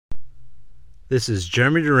This is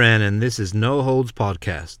Jeremy Duran, and this is No Holds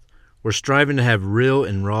Podcast. We're striving to have real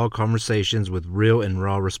and raw conversations with real and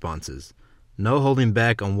raw responses. No holding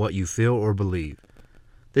back on what you feel or believe.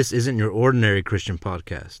 This isn't your ordinary Christian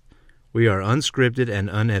podcast. We are unscripted and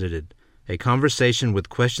unedited, a conversation with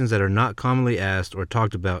questions that are not commonly asked or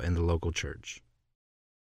talked about in the local church.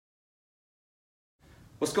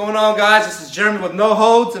 What's going on, guys? This is Jeremy with No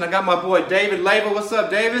Holds, and I got my boy David Label. What's up,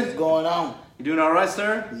 David? What's going on? You doing all right,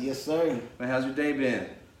 sir? Yes, sir. Man, how's your day been?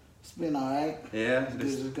 It's been all right. Yeah? As good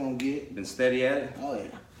as it's gonna get. Been steady at it? Oh, yeah.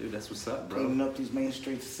 Dude, that's what's up, bro. Cleaning up these main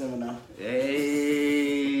streets of Seminole.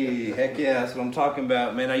 Hey, heck yeah, that's what I'm talking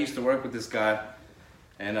about. Man, I used to work with this guy,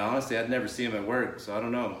 and honestly, I'd never see him at work, so I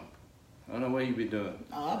don't know. I don't know what you be doing.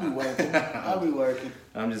 Oh, I'll be working. I'll be working.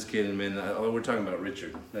 I'm just kidding, man. We're talking about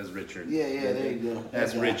Richard. That's Richard. Yeah, there you go.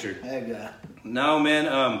 That's Richard. That guy. No, man,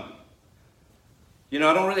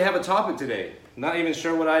 I don't really have a topic today. Not even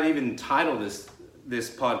sure what I'd even title this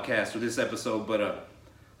podcast or this episode, but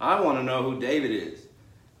I want to know who David is.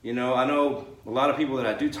 You know, I know a lot of people that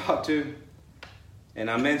I do talk to, and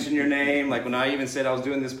I mentioned your name. Like when I even said I was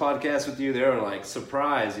doing this podcast with you, they were like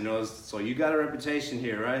surprised, you know. So you got a reputation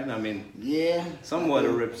here, right? I mean, yeah, somewhat a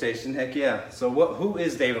reputation. Heck yeah. So who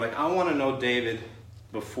is David? Like I want to know David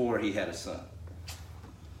before he had a son.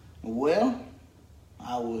 Well,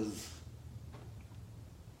 I was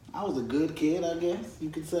a good kid, I guess you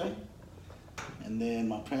could say. And then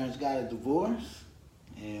my parents got a divorce,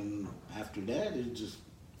 and after that,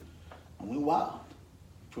 I went wild,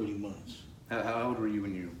 pretty much. How old were you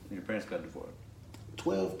when your parents got divorced?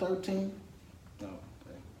 12, 13. Oh,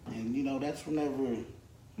 okay. And, you know, that's whenever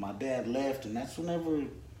my dad left, and that's whenever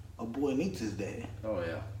a boy meets his dad. Oh,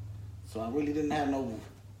 yeah. So I really didn't have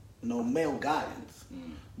no male guidance,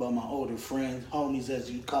 but my older friends, homies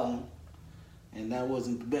as you call them, and that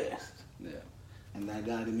wasn't the best. Yeah. And that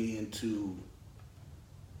got me into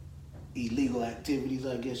illegal activities,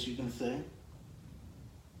 I guess you can say.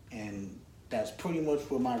 And that's pretty much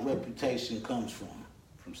where my reputation comes from.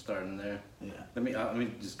 From starting there? Yeah. Let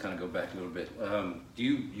me just kind of go back a little bit. Do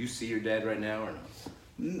you see your dad right now or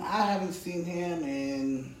no? I haven't seen him,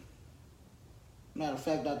 and matter of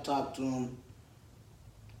fact, I talked to him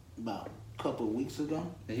about a couple of weeks ago.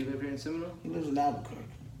 Did he live here in Seminole? He lives in Albuquerque.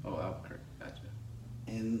 Oh, Albuquerque. Gotcha.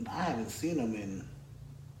 And I haven't seen him in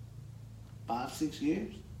 5-6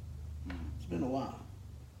 years. It's been a while.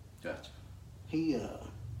 Gotcha. He,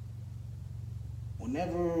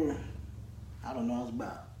 whenever, I don't know, I was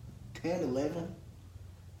about 10, 11,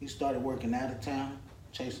 he started working out of town,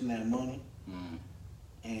 chasing that money,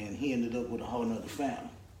 and he ended up with a whole nother family.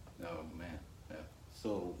 Oh, man. Yeah.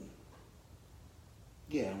 So,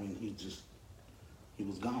 yeah, I mean, he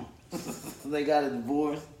was gone. They got a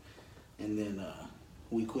divorce, and then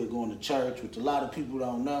we quit going to church, which a lot of people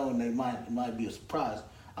don't know, and it might be a surprise.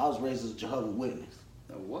 I was raised as a Jehovah's Witness.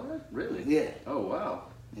 Oh, what? Really? Yeah. Oh, wow.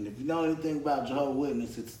 And if you know anything about Jehovah's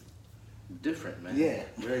Witness, it's different, man. Yeah.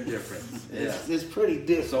 Very different. Yeah. It's pretty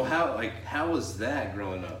different. So how was that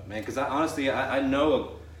growing up, man? Because I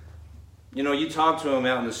know, you know, you talk to them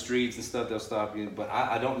out in the streets and stuff, they'll stop you, but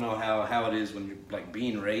I don't know how it is when you're like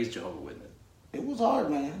being raised Jehovah's Witness. It was hard,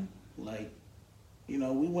 man. Like, you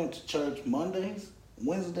know, we went to church Mondays,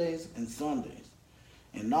 Wednesdays, and Sundays,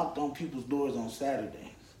 and knocked on people's doors on Saturdays.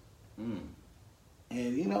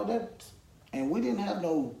 And you know and we didn't have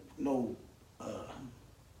no little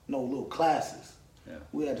classes. Yeah.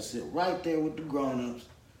 We had to sit right there with the grown-ups,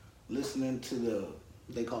 listening to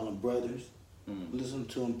they call them brothers, listen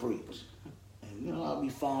to them preach. And you know, I'd be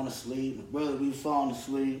falling asleep, my brother would be falling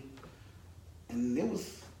asleep, and it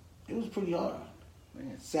was pretty hard.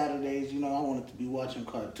 Man. Saturdays, you know, I wanted to be watching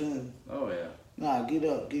cartoons. Oh, yeah. Nah, get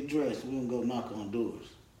up, get dressed, we gonna go knock on doors.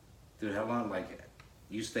 Dude, how long, like,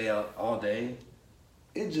 you stay out all day?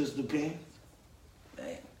 It just depends.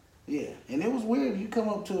 Damn. Yeah, and it was weird. You come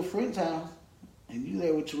up to a friend's house, and you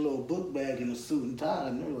there with your little book bag and a suit and tie,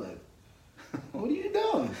 and they're like, "What are you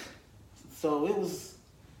doing?" So it was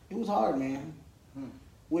hard, man.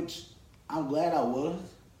 Which I'm glad I was,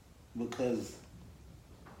 because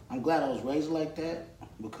I'm glad I was raised like that,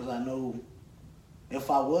 because I know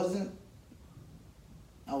if I wasn't,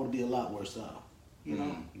 I would be a lot worse off. You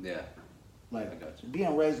know? Yeah. Like I got you.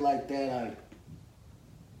 being raised like that,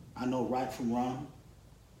 I know right from wrong,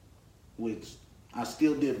 which I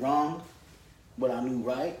still did wrong, but I knew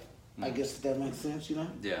right. I guess that makes sense, you know?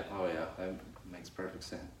 Yeah. Oh, yeah. That makes perfect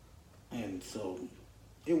sense. And so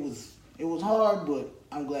it was hard, but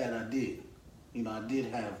I'm glad I did. You know, I did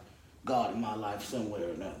have God in my life somewhere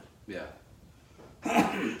or another. Yeah.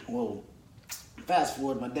 Well, fast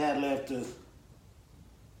forward, my dad left us,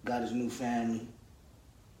 got his new family.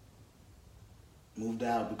 moved to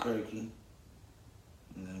Albuquerque,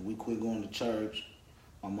 and then we quit going to church.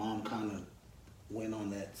 My mom kind of went on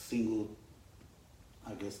that single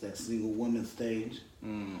woman stage,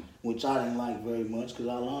 which I didn't like very much because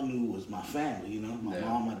all I knew was my family, you know, my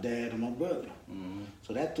mom, my dad, and my brother.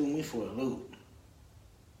 So that threw me for a loop.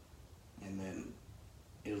 And then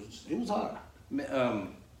it was hard.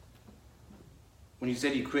 When you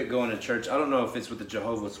said you quit going to church, I don't know if it's with the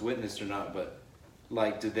Jehovah's Witness or not, but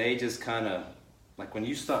like, do they just kind of, like when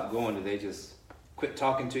you stop going, do they just quit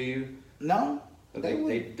talking to you? No. Or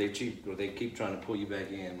they keep trying to pull you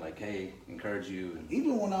back in, like, hey, encourage you.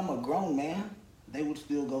 Even when I'm a grown man, they would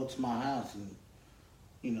still go to my house and,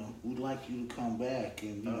 you know, we'd like you to come back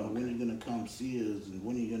and, you know, when you're going to come see us and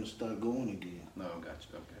when you're going to start going again. No, gotcha,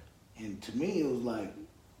 okay. And to me, it was like,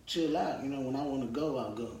 chill out. You know, when I want to go,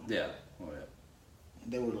 I'll go. Yeah, oh yeah.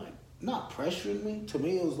 And they were like, not pressuring me. To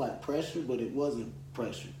me, it was like pressure, but it wasn't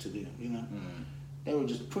pressure to them, you know? They were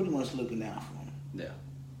just pretty much looking out for me. Yeah,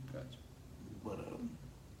 gotcha.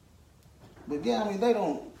 But yeah, I mean, they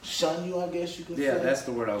don't shun you, I guess you could say. Yeah, that's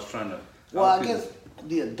the word I was trying to... Well, I guess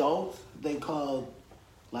the adults, they called,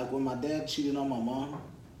 like when my dad cheated on my mom,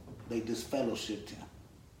 they disfellowshipped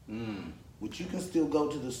him. Which you can still go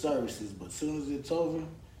to the services, but as soon as it's over,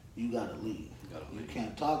 you gotta leave. You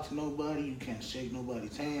can't talk to nobody, you can't shake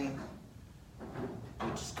nobody's hand,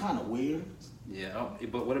 which is kind of weird. Yeah,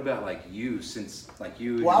 but what about like you, since like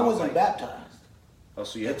you... Well, I wasn't baptized. Oh,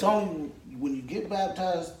 so you It's only when you get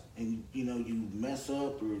baptized and, you know, you mess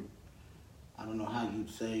up or, I don't know how you'd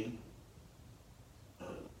say,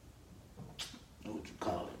 what you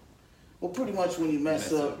call it. Well, pretty much when you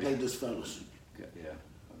mess up, they disfellowship. Yeah.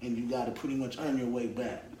 And you got to pretty much earn your way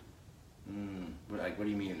back. Like, what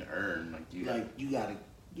do you mean earn? Like, you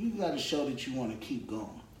gotta show that you want to keep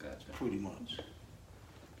going. Gotcha. Pretty much. Okay.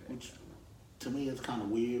 Which, to me, it's kind of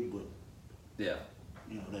weird, but yeah,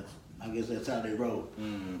 you know, I guess that's how they roll.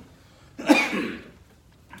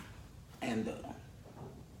 And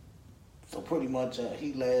so pretty much,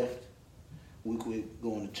 he left. We quit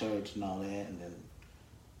going to church and all that, and then,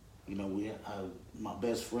 you know, my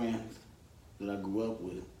best friend that I grew up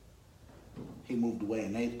with, he moved away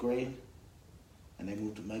in 8th grade, and they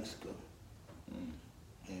moved to Mexico.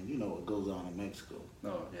 And you know what goes on in Mexico.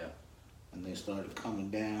 Oh, yeah. And they started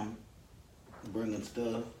coming down, bringing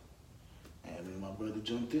stuff, and then my brother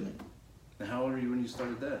jumped in it. And how old were you when you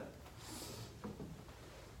started that?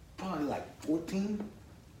 Probably like 14,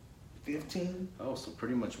 15. Oh, so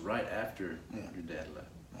pretty much right after your dad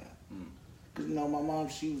left. Yeah. Because, you know, my mom,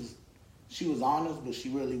 she was honest, but she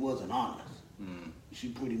really wasn't honest. She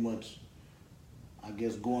pretty much, I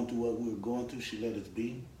guess, going through what we were going through, she let us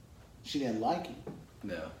be. She didn't like it.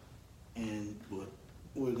 Yeah. But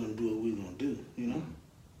we're going to do what we're going to do, you know?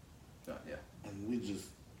 Yeah. And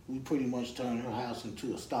we pretty much turned her house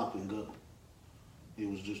into a stop and go. It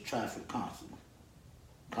was just traffic constantly.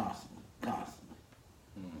 I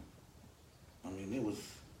mean, it was,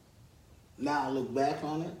 now I look back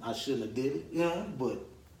on it, I shouldn't have did it, you know, but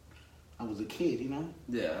I was a kid, you know?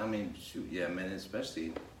 Yeah, I mean, shoot, yeah, man,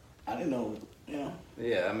 especially... I didn't know, you know?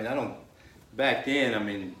 Yeah, I mean, back then, I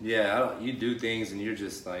mean, you do things and you're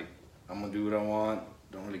just like, I'm gonna do what I want,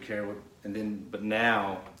 don't really care what, and then, but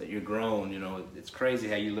now that you're grown, you know, it's crazy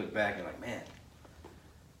how you look back and like, man,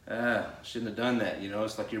 shouldn't have done that, you know?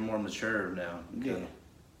 It's like you're more mature now. Yeah.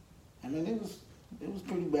 I mean, it was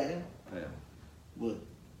pretty bad. Yeah. But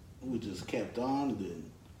we just kept on.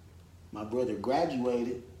 Then my brother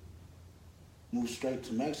graduated, moved straight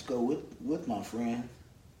to Mexico with my friend.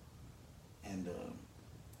 And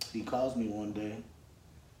he calls me one day.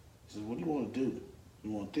 He says, what do you want to do? You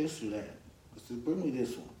want this or that? I said, bring me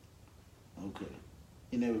this one. Okay.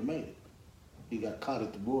 He never made it. He got caught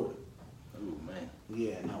at the border. Oh, man.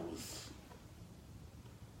 Yeah, and I was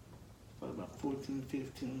probably about 14,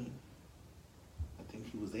 15. I think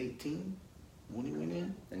he was 18 when he went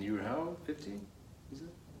in. And you were how old? 15? Is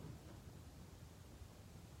it?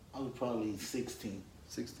 I was probably 16.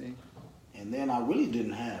 16? And then I really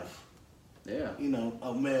didn't have, you know,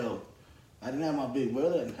 a male. I didn't have my big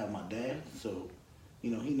brother, I didn't have my dad. So,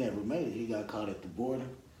 you know, he never made it. He got caught at the border.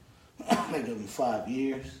 They gave him 5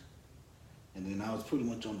 years. And then I was pretty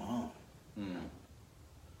much on my own.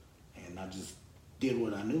 And I just did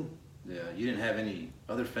what I knew. Yeah, you didn't have any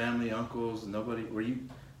other family, uncles, nobody? Were you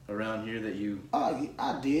around here that you... I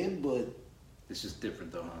did, but... It's just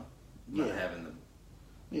different though, huh? Yeah. Not having the...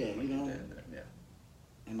 Yeah, you know. Yeah.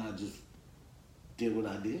 And I just did what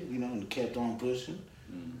I did, you know, and kept on pushing.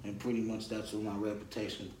 And pretty much that's where my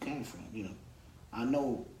reputation came from, you know. I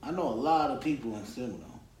know a lot of people in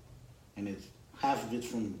Seminole, and half of it's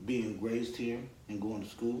from being raised here and going to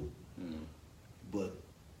school. But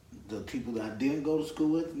the people that I didn't go to school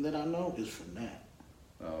with and that I know is from that.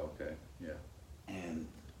 Oh, okay. Yeah. And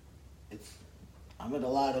I met a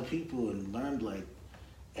lot of people and learned like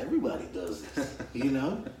everybody does this. You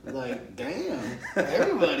know? Like, damn,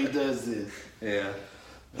 everybody does this. Yeah.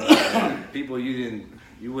 People you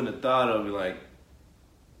wouldn't have thought of, like,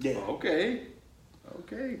 Yeah. Okay.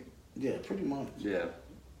 Yeah, pretty much. Yeah,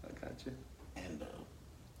 I got you. And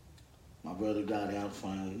my brother got out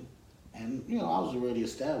finally. And, you know, I was already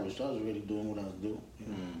established. I was already doing what I was doing. You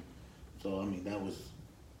know? So, I mean,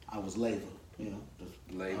 I was labor, you know.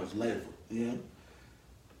 I was labor, you know.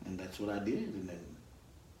 And that's what I did. And then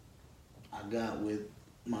I got with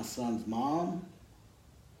my son's mom.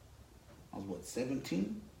 I was,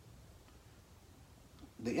 17?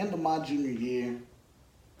 The end of my junior year,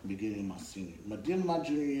 beginning of my senior. But the end of my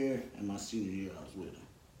junior year and my senior year, I was with her.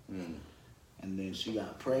 And then she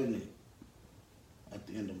got pregnant at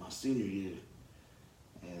the end of my senior year.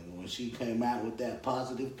 And when she came out with that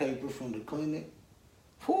positive paper from the clinic,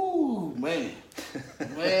 whoo, man.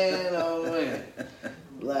 Man, oh man.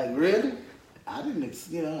 Like, really? I didn't,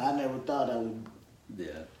 you know, I never thought I would.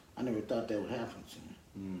 Yeah. I never thought that would happen to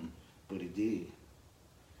me. But it did.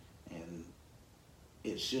 And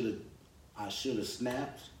I should have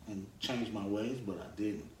snapped and changed my ways, but I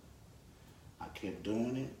didn't. I kept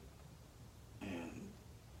doing it. And,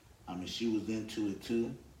 I mean, she was into it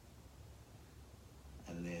too.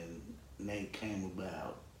 And then Nate came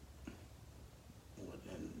about,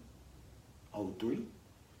 in 03,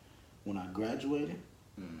 when I graduated.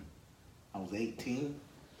 I was 18,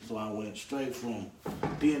 so I went straight from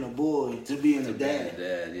being a boy to being a dad.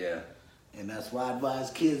 Dad, yeah. And that's why I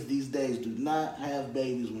advise kids these days, do not have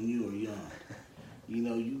babies when you are young. You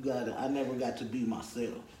know, I never got to be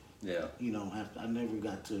myself. Yeah. You know, I never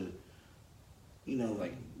got to, you know,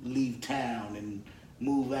 like leave town and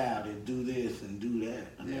move out and do this and do that.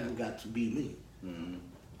 I never got to be me.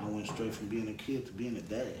 I went straight from being a kid to being a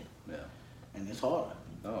dad. Yeah. And it's hard.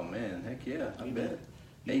 Oh man, heck yeah, I You bet. bet.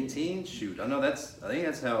 18, shoot. I think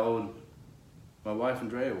that's how old my wife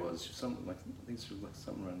Andrea was. She's something like, I think she was like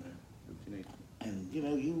something around there. 15, 18. And you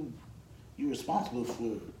know, you're responsible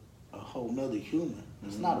for a whole nother human.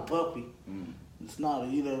 It's not a puppy. It's not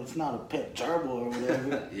it's not a pet gerbil or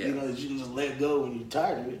whatever. Yeah. You know, that you can just let go when you're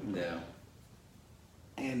tired of it. Yeah.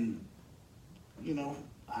 And you know,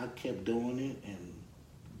 I kept doing it, and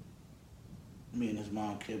me and his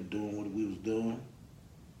mom kept doing what we was doing,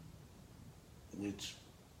 which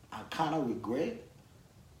I kind of regret,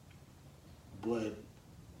 but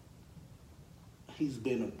he's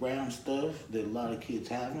been around stuff that a lot of kids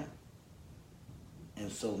haven't.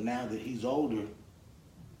 And so now that he's older,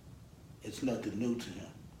 it's nothing new to him.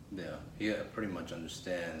 Yeah. He pretty much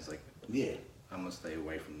understands, like, Yeah, I'm going to stay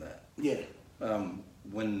away from that. yeah.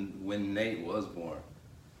 When Nate was born,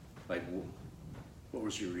 like, what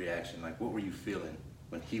was your reaction? Like, what were you feeling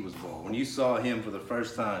when he was born? When you saw him for the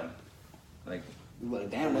first time, like... You're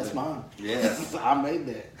like, damn, that's mine. Yeah. I made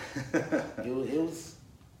that.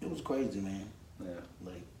 It was crazy, man. Yeah.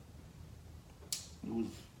 Like, it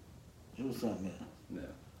was something else. Yeah.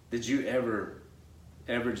 Did you ever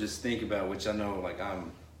just think about, which I know, like,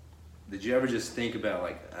 did you ever just think about,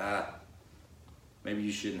 like, maybe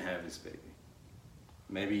you shouldn't have this baby?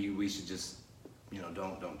 Maybe we should just, you know,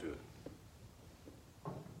 don't do it.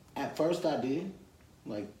 At first I did,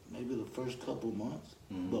 like maybe the first couple of months.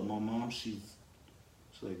 But my mom, she's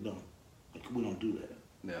like, no, like, we don't do that.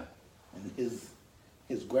 Yeah. And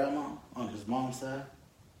his grandma on his mom's side,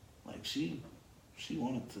 like she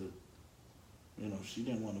wanted to, you know, she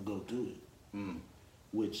didn't want to go do it.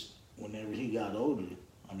 Which whenever he got older,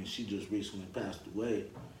 I mean, she just recently passed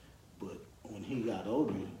away, but when he got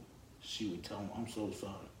older, she would tell him, I'm so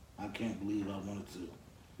sorry. I can't believe I wanted to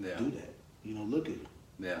do that. You know, look at it.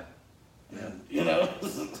 Yeah. And, you know?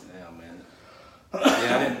 Yeah, man.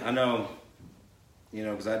 Yeah, I know, you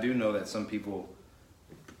know, because I do know that some people,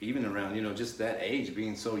 even around, you know, just that age,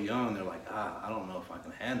 being so young, they're like, I don't know if I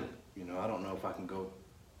can handle it. You know, I don't know if I can go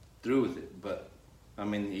through with it. But, I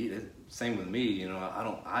mean, same with me, you know,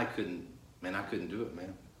 I couldn't do it,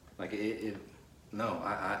 man. Like, no,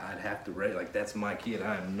 I'd have to rate, like, that's my kid.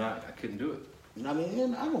 I couldn't do it. I mean,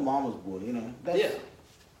 and I'm a mama's boy, you know. Yeah.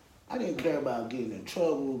 I didn't care about getting in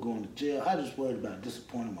trouble, going to jail. I just worried about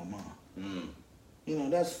disappointing my mom. You know,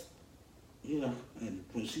 that's, you know, and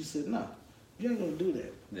when she said, no, you ain't gonna do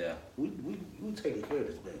that. Yeah. We taking care of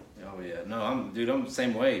this baby. Oh, yeah. No, I'm the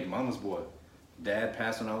same way, mama's boy. Dad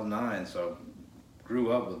passed when I was 9, so I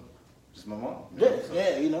grew up with just my mom. Yeah,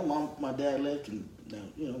 yeah, you know, my dad left, and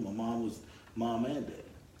you know, my mom was mom and dad.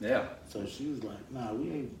 Yeah. So she was like, nah,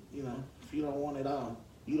 we ain't, you know, if you don't want it all,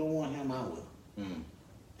 you don't want him, I will. Mm.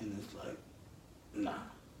 And it's like, nah.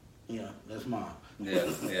 Yeah, that's mine. Yeah,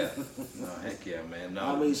 yeah. No, heck yeah, man. No.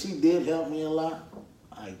 I mean, she did help me a lot.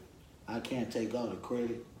 I can't take all the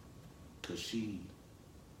credit because she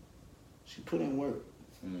put in work.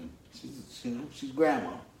 Mm. She's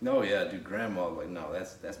grandma. No, yeah, dude, grandma, like, no,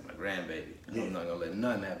 that's my grandbaby. Yeah. I'm not gonna let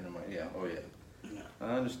nothing happen to my, yeah, oh yeah. Yeah.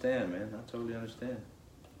 I understand, man. I totally understand.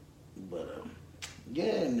 But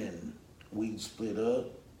yeah, and then we split up.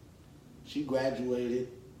 She graduated.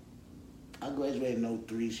 I graduated in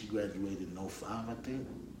 03. She graduated in 05, I think.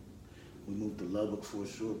 We moved to Lubbock for a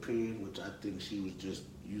short period, which I think she was just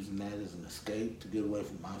using that as an escape to get away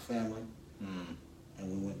from my family. Mm. And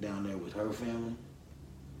we went down there with her family.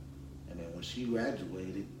 And then when she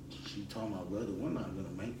graduated, she told my brother, we're not going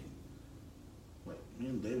to make it. Like, me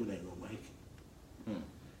and David ain't going to make it. Mm.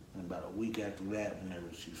 And about a week after that,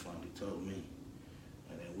 whenever she finally told me.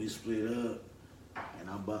 And then we split up, and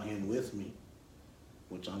I brought him with me,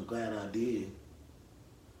 which I'm glad I did.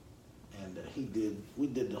 And we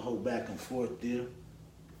did the whole back and forth deal.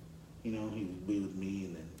 You know, he would be with me,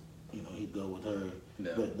 and then, you know, he'd go with her.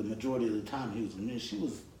 Yeah. But the majority of the time he was with me. She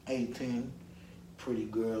was 18, pretty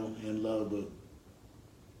girl, in love, but,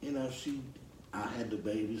 you know, I had the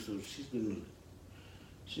baby, so she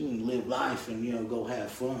didn't live life and, you know, go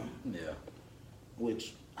have fun. Yeah.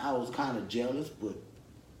 Which I was kind of jealous, but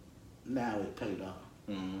now it paid off.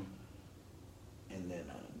 Mm-hmm. And then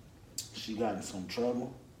she got in some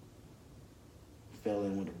trouble. Fell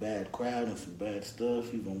in with a bad crowd and some bad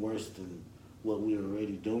stuff, even worse than what we were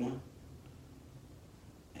already doing.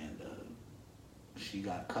 And she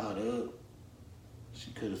got caught up.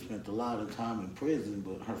 She could have spent a lot of time in prison,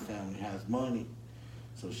 but her family has money,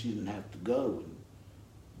 so she didn't have to go. And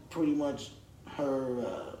pretty much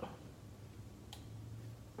her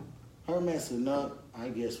messing up, I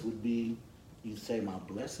guess, would be, you'd say, my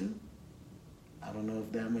blessing. I don't know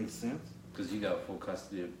if that makes sense. Because you got full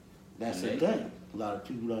custody of That's the Nate? thing. A lot of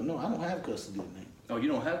people don't know. I don't have custody of Nate. Oh, you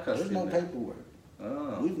don't have custody There's no of Nate? paperwork.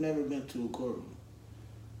 Oh. We've never been to a courtroom.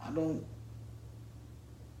 I don't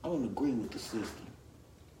agree with the system.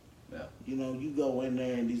 Yeah. You know, you go in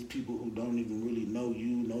there and these people who don't even really know you,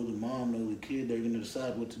 know the mom, know the kid, they're going to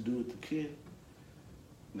decide what to do with the kid.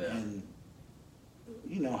 Yeah. And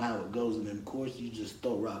you know how it goes in them courts, you just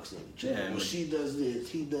throw rocks at each other. Yeah, Well, she does this,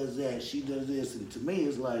 he does that, she does this. And to me,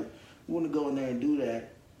 it's like, we want to go in there and do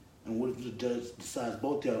that, and what if the judge decides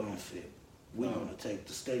both y'all unfit?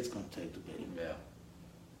 The state's going to take the baby. Yeah.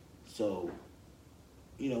 So,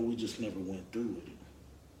 you know, we just never went through with it.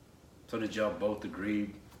 So did y'all both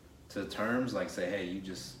agree to terms? Like say, hey, I'm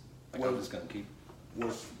just gonna keep.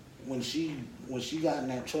 Was when she got in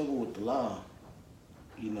that trouble with the law,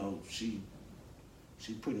 you know, she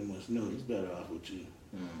pretty much knew he's better off with you.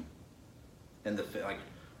 Mm. And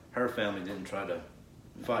her family didn't try to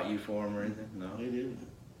fight you for him or anything? No? They didn't.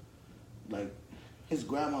 Like, his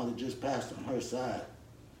grandmother just passed on her side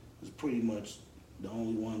was pretty much the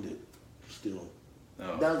only one that still,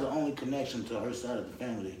 Oh. that was the only connection to her side of the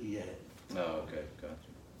family that he had. Oh, okay, gotcha.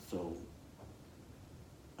 So,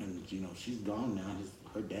 and you know, she's gone now.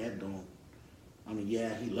 Her dad don't, I mean,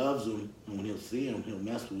 yeah, he loves him, and when he'll see him, he'll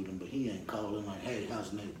mess with him, but he ain't calling like, hey,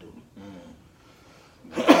 how's Nate doing?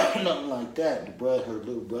 Mm. Nothing like that. Her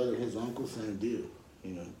little brother, his uncle, same deal,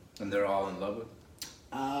 you know. And they're all in love with?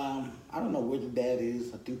 I don't know where the dad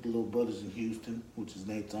is. I think the little brother's in Houston, which is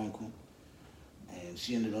Nate's uncle. And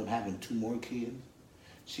she ended up having 2 more kids.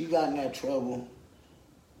 She got in that trouble.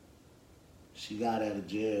 She got out of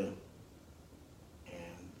jail.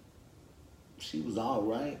 And she was all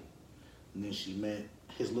right. And then she met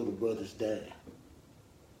his little brother's dad,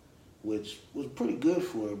 which was pretty good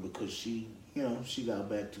for her because she got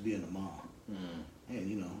back to being a mom. Mm. And,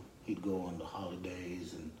 you know, he'd go on the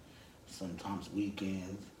holidays and sometimes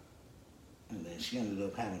weekends. And then she ended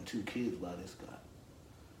up having 2 kids by this guy.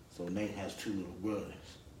 So Nate has 2 little brothers.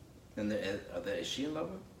 And is she in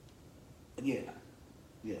love with? Yeah.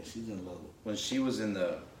 Yeah, she's in love with. When she was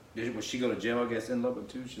was she go to jail, I guess, in Lubbock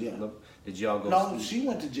too? She was in Yeah. Lubbock? Did y'all go? No, she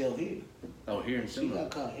went to jail here. Oh, here in She Simba.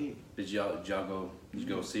 got caught here. Did y'all go? Did you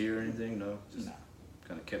go see her or anything? No, just No.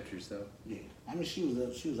 kind of kept to yourself. Yeah. I mean, she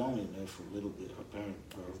was only in there for a little bit. Her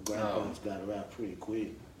grandparents got her out pretty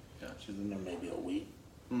quick. Gotcha. She was in there maybe a week.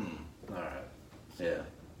 Hmm. All right. Yeah.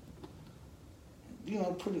 You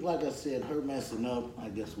know, pretty, like I said, her messing up, I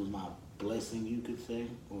guess, was my blessing, you could say,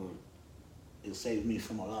 or it saved me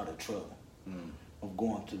from a lot of trouble of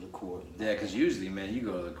going to the court. Yeah, because usually, man, you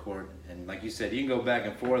go to the court, and like you said, you can go back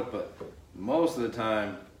and forth, but most of the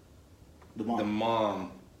time, the the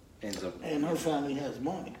mom ends up. and her family has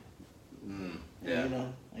money. Yeah.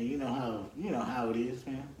 And you know how it is,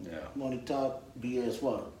 man. Yeah. Yeah. Money talk, BS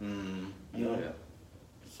walk. Mm-hmm. You know? Yeah.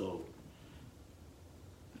 So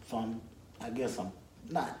I guess I'm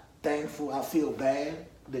not thankful. I feel bad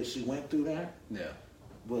that she went through that, Yeah.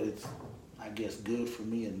 but it's, I guess, good for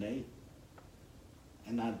me and Nate.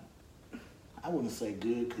 And I wouldn't say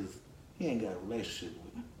good because he ain't got a relationship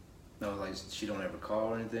with me. No, like she don't ever call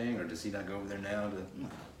or anything, or does he not go over there now?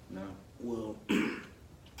 No. Well,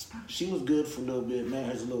 she was good for a little bit.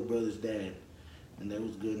 Married his little brother's dad, and that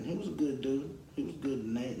was good. And he was a good dude. He was good to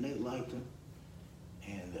Nate. Nate liked him.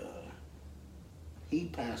 And he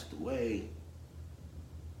passed away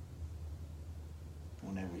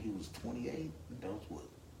whenever he was 28. That was what,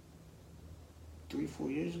 3-4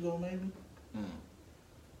 years ago maybe? Mm.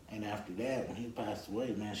 And after that, when he passed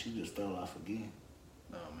away, man, she just fell off again.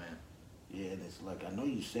 Oh man. Yeah, and it's like, I know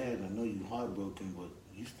you sad, and I know you heartbroken, but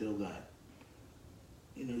you still got,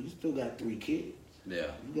 you still got 3 kids.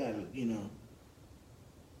 Yeah. You gotta,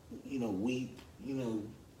 weep,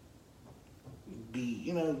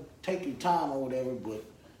 take your time or whatever, but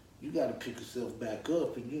you gotta pick yourself back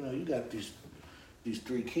up, and you got these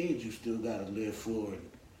 3 kids you still gotta live for, and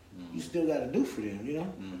you still gotta do for them,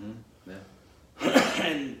 Mm-hmm. Yeah.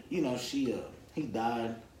 And he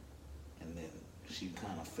died, and then she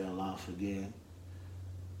kind of fell off again,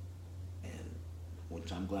 and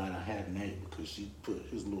which I'm glad I had Nate, because she put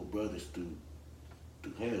his little brothers through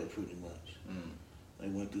hell pretty much. Mm. They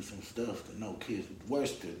went through some stuff that no kids,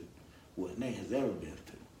 worse than what Nate has ever been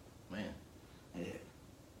through. Man. Yeah.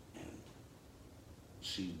 And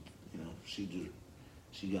she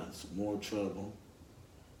got in some more trouble,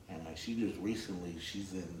 and like she just recently,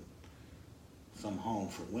 she's in some home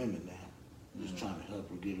for women now, just trying to help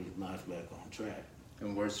her get her life back on track.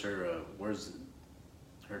 And where's her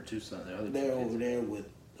 2 sons? The other 2 They're kids? over there with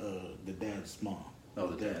the dad's mom. Oh,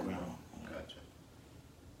 the their dad. grandma. Gotcha.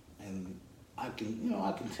 And I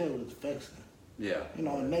can tell it affects him. Yeah.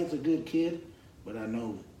 And Nate's a good kid, but I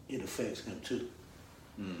know it affects him too.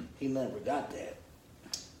 Mm. He never got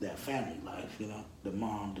that family life, the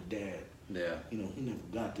mom, the dad. Yeah. He never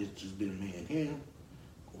got this, just been me and him,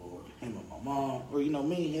 or him and my mom, or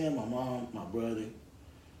me, him, my mom, my brother,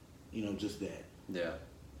 just that. Yeah.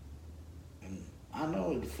 And I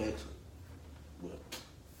know it affects him, but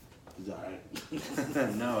he's all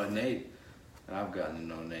right. No, and Nate, I've gotten to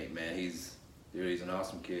know Nate, man. He's an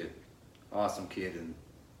awesome kid,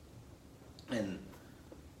 and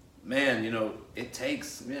man, it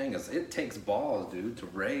takes balls, dude, to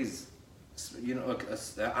raise.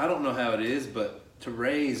 I don't know how it is, but to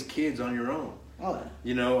raise kids on your own. Oh,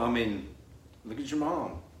 yeah. I mean, look at your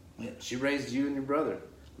mom. Yeah. She raised you and your brother.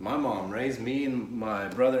 My mom raised me and my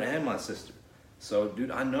brother and my sister. So, dude,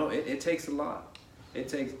 I know it takes a lot. It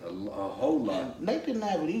takes a whole lot. And Nate didn't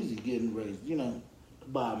have it easy getting raised,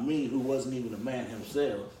 by me, who wasn't even a man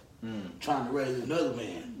himself, trying to raise another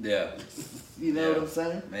man. Yeah. You know what I'm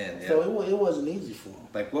saying? Man, yeah. So it wasn't easy for him.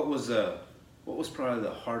 Like, what was probably the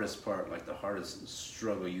hardest part, like the hardest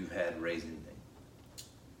struggle you've had raising Nate?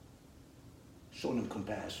 Showing him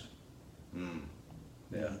compassion.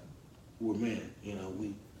 Yeah. We're men,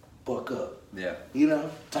 we buck up. Yeah.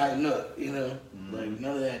 Tighten up, like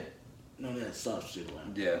none of that soft shit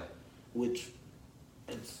around. Yeah. Which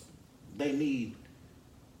they need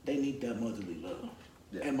that motherly love.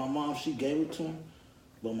 Yeah. And my mom, she gave it to him,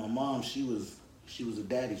 but my mom, she was a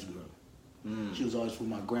daddy's girl. She was always with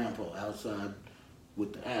my grandpa outside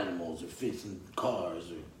with the animals or fixing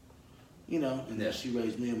cars or and then she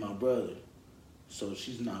raised me and my brother. So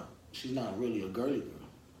she's not really a girly girl.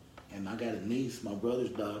 And I got a niece, my brother's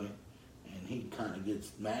daughter, and he kind of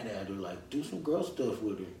gets mad at her, like, do some girl stuff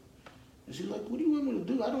with her. And she's like, what do you want me to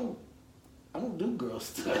do? I don't do girl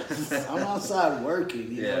stuff. I'm outside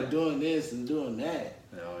working, doing this and doing that.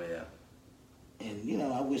 Oh yeah. And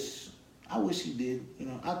I wish he did.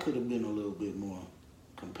 I could have been a little bit more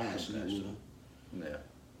compassionate with him. Yeah.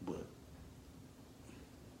 But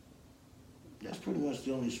that's pretty much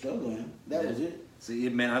the only struggle, man. That was it. See,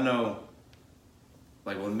 man, I know.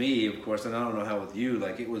 Like with me, of course, and I don't know how with you.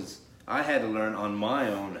 Like I had to learn on my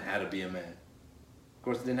own how to be a man. Of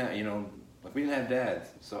course, I didn't have, we didn't have dads,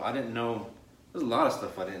 so I didn't know. There's a lot of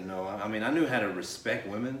stuff I didn't know. I mean, I knew how to respect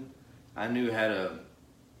women. I knew how to,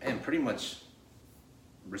 and pretty much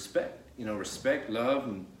respect. Respect, love,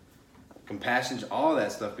 and compassion, all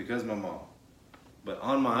that stuff because of my mom. But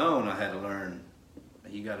on my own, I had to learn.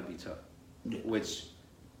 You got to be tough, which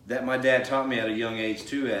that my dad taught me at a young age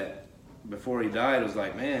too. Before he died, it was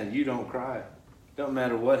like, man, you don't cry. Don't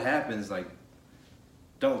matter what happens, like,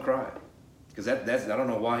 don't cry. Because that's I don't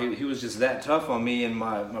know why he was just that tough on me and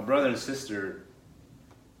my brother and sister.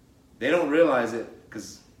 They don't realize it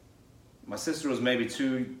because my sister was maybe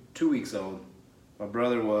two weeks old. My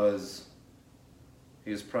brother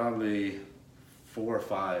he was probably 4 or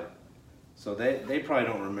 5. So they probably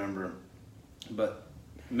don't remember. But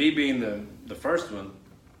me being the first one,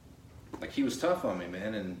 like, he was tough on me,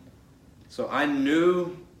 man. And so I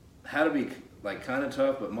knew how to be, like, kind of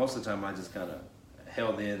tough, but most of the time I just kind of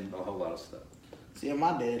held in a whole lot of stuff. See, and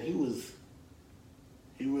my dad, he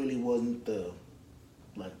really wasn't the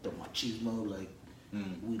machismo, like,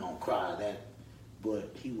 we don't cry, that.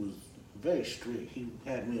 But he was very strict. He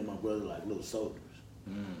had me and my brother like little soldiers.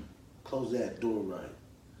 Close that door right.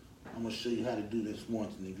 I'm going to show you how to do this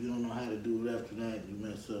once, and if you don't know how to do it after that, you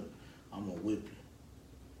mess up, I'm going to whip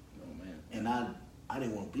you. Oh, man. And I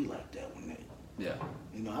didn't want to be like that with Nate. Yeah.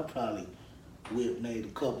 You know, I probably whipped Nate a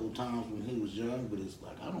couple of times when he was young, but it's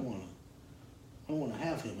like, I don't want to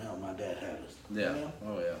have him how my dad had us. Yeah. You know?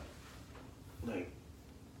 Oh, yeah. Like,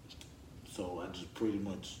 so I just pretty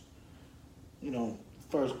much, you know,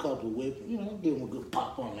 first couple of whips, you know, give him a good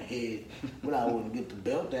pop on the head, but I wouldn't get the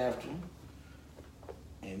belt after him.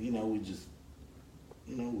 And, you know, we just,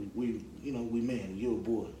 you know, we men, you're a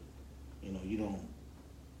boy. You know, you don't,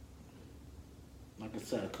 like I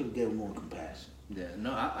said, I could have given more compassion. Yeah,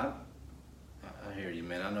 no, I hear you,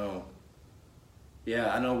 man. I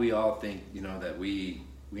know we all think, you know, that we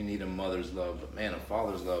need a mother's love, but man, a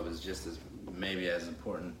father's love is just maybe as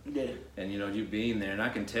important. Yeah. And, you know, you being there, and I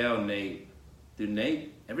can tell Nate,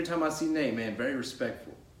 every time I see Nate, man, very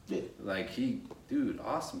respectful. Yeah. Like,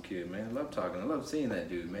 awesome kid, man. I love talking. I love seeing that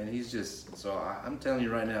dude, man. He's just, so I'm telling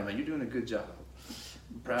you right now, man, you're doing a good job.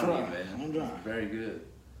 I'm proud of you, man. I'm trying. Very good.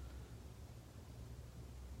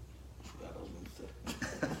 I forgot what I was going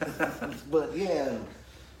to say. But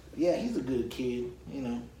yeah, he's a good kid, you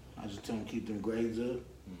know. I just tell him keep them grades up,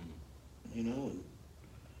 you know. And,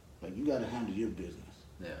 like, you got to handle your business.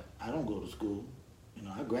 Yeah. I don't go to school. You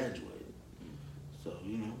know, I graduated. So,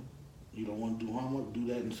 you know, you don't want to do homework, do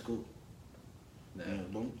that in school. Yeah. You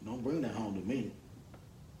know, don't bring that home to me.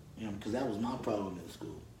 You know, because that was my problem in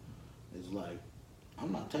school. It's like,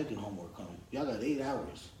 I'm not taking homework home. Y'all got 8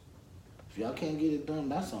 hours. If y'all can't get it done,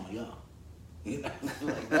 that's on y'all. You know,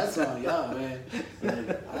 like, that's on y'all, man.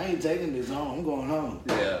 Like, I ain't taking this home. I'm going home.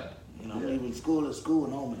 Yeah. You know, I'm leaving school at school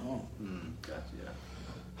and home at home. Gotcha,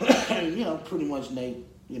 yeah. You know, pretty much Nate,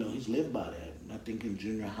 you know, he's lived by that. I think in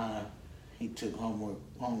junior high, he took homework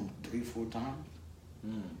home 3-4 times.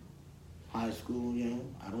 High school, you know,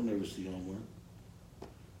 I don't ever see homework.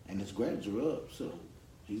 And his grades are up, so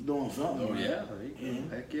he's doing something. Oh, right? yeah. Yeah.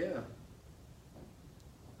 Heck yeah.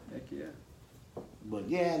 Heck yeah. But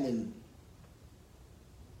yeah, and then,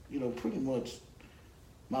 you know, pretty much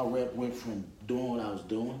my rep went from doing what I was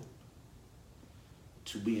doing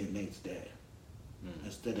to being Nate's dad.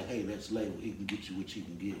 Instead of, hey, let's label, he can get you what you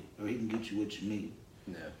can get, or he can get you what you need.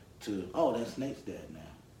 Yeah. To, oh, that's Nate's dad now.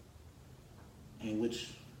 And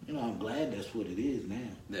which, you know, I'm glad that's what it is now.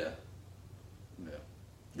 Yeah. Yeah.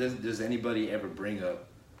 Does anybody ever bring up,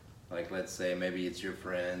 like, let's say maybe it's your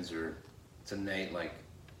friends or to Nate, like,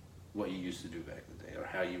 what you used to do back in the day or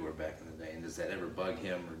how you were back in the day, and does that ever bug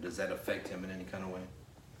him or does that affect him in any kind of way?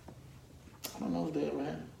 I don't know if that ever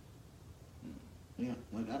happened. Yeah,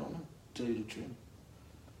 like, I don't know, to tell you the truth.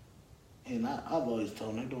 And I've always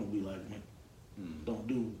told him, don't be like me. Don't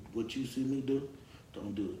do what you see me do.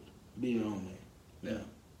 Don't do it. Be your own man. Yeah. You know?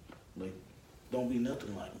 Like, don't be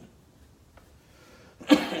nothing like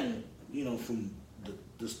me. And, you know, from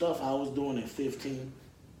the stuff I was doing at 15,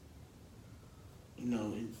 you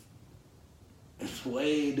know, it's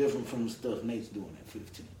way different from the stuff Nate's doing at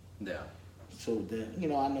 15. Yeah. So that, you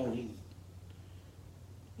know, I know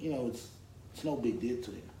you know, it's no big deal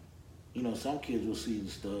to him. You know, some kids will see the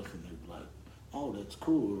stuff and they'll be like, oh, that's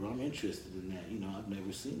cool, or I'm interested in that. You know, I've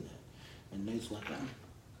never seen that. And Nate's like,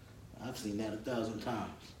 I've seen that 1,000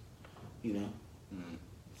 times. You know?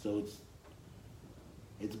 So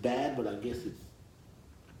it's bad, but I guess it's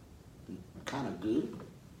kind of good.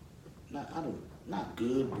 Not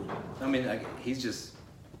good, but... I mean, he's just,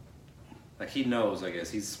 like, he knows, I guess.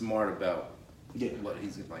 He's smart about what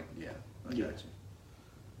he's like, I got you.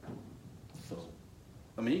 So...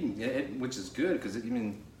 I mean, which is good because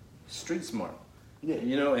street smart. Yeah.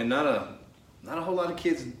 You know, and not a whole lot of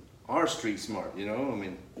kids are street smart. You know, I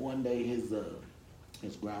mean. One day, his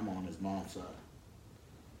grandma on his mom's side,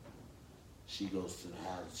 she goes to the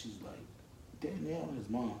house. She's like, Danielle, his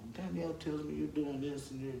mom. Danielle tells me you're doing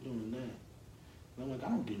this and you're doing that. And I'm like, I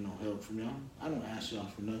don't get no help from y'all. I don't ask y'all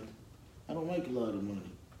for nothing. I don't make a lot of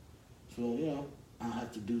money, so you know, I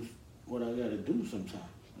have to do what I got to do sometimes.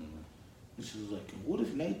 And she was like, what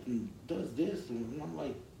if Nathan does this? And I'm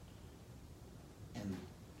like, and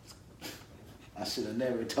I should have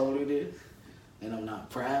never told her this, and I'm not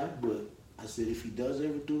proud, but I said if he does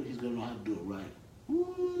ever do it, he's going to know how to do it right.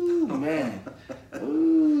 Ooh, man.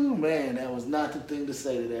 Ooh, man, that was not the thing to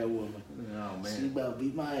say to that woman. Oh, man. She about to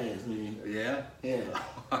beat my ass, man. Yeah? Yeah.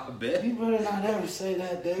 I bet. You better not ever say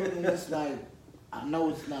that, David. And it's like, I know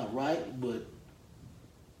it's not right, but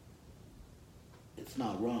it's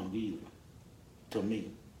not wrong either, to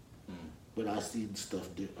me. Mm. But I see stuff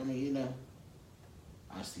different. I mean, you know,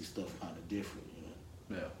 I see stuff kind of different,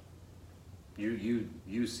 you know. Yeah.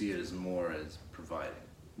 You see it as more as providing.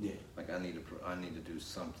 Yeah, Like I need to do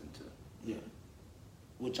something to. yeah.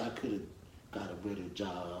 Which I could have got a better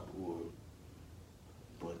job,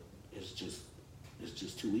 but it's just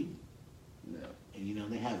too easy. Yeah. And you know,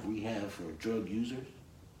 they have rehab for drug users.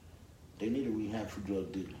 They need a rehab for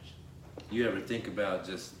drug dealers. You ever think about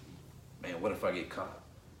just, man, what if I get caught?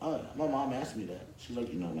 Oh, yeah. My mom asked me that. She's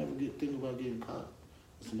like, you don't ever think about getting caught.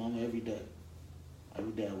 I said, Mama, every day.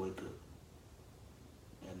 Every day I wake up.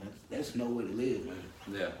 And that's no way to live, man.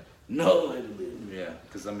 Yeah. No way to live. Yeah.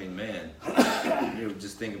 Because, I mean, man, you ever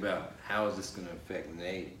just think about how is this going to affect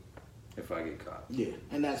Nate if I get caught? Yeah,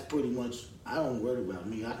 and that's pretty much, I don't worry about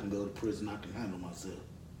me. I can go to prison. I can handle myself.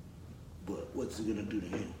 But what's it going to do to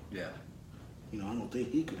him? Yeah. You know, I don't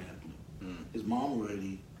think he can handle it. Mm. His mom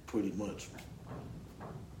already pretty much,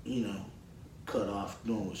 you know, cut off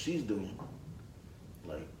doing what she's doing.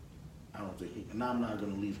 Like, I don't think he, and I'm not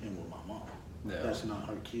going to leave him with my mom. Yeah. That's not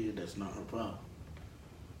her kid. That's not her problem.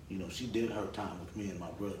 You know, she did her time with me and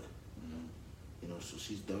my brother. Mm. You know, so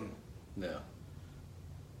she's done. Yeah.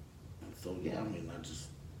 And so, yeah, I mean,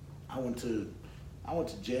 I went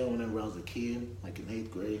to jail whenever I was a kid, like in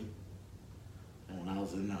 8th grade. And when I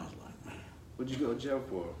was in there, I was like, man. What'd you go to jail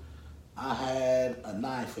for? I had a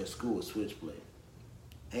knife at school, a switchblade.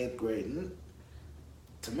 8th grade. And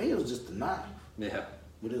to me, it was just a knife. Yeah.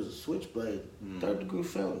 But it was a switchblade, Mm. 3rd-degree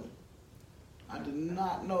felony. I did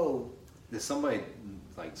not know. Did somebody,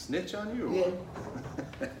 like, snitch on you? Or Yeah.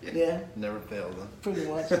 what? Yeah. Never failed, huh? Pretty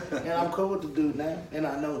much. And I'm cool with the dude now. And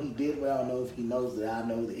I know he did, but I don't know if he knows that I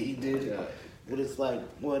know that he did it. Yeah. But it's like,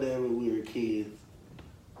 whatever, we were kids.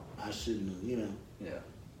 I shouldn't have, you know. Yeah.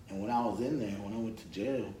 And when I was in there, when I went to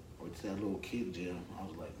jail, or to that little kid jail, I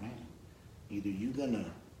was like, man, either you gonna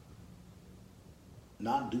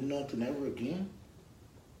not do nothing ever again,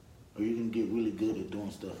 or you're gonna get really good at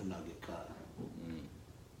doing stuff and not get caught. Mm.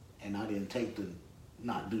 And I didn't take the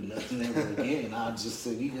not do nothing ever again. I just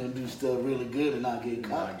said, you're gonna do stuff really good and not get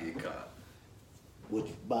caught. Not get caught. Which,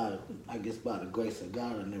 I guess by the grace of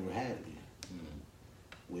God, I never had it. Mm.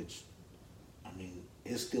 Which, I mean,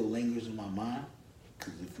 it still lingers in my mind.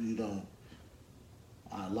 Because if you don't,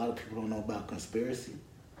 a lot of people don't know about conspiracy.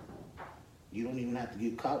 You don't even have to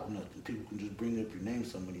get caught with nothing. People can just bring up your name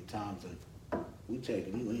so many times and we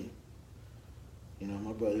taking you in. You know,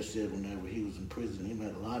 my brother said whenever he was in prison, he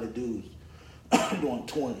met a lot of dudes doing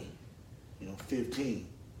 20, 15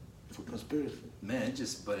 for conspiracy. Man,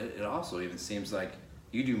 but it also even seems like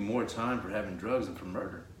you do more time for having drugs than for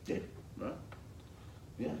murder. Yeah. Right?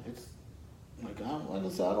 Yeah, it's like I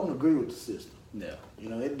said, I don't agree with the system. Yeah.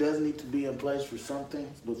 It does need to be in place for some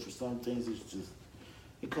things, but for some things,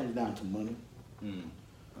 it comes down to money. Mm.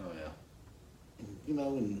 Oh, yeah.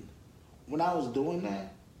 And when I was doing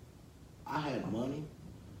that, I had money,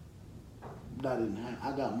 but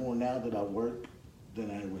I got more now that I work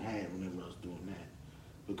than I ever had whenever I was doing that.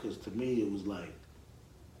 Because to me, it was like,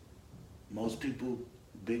 most people,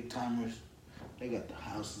 big timers, they got the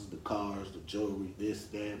houses, the cars, the jewelry, this,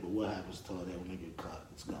 that, but what happens to all that when they get caught?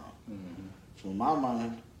 It's gone. Mm-hmm. So in my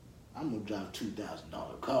mind, I'm gonna drive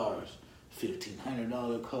 $2,000 cars,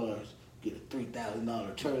 $1,500 cars, get a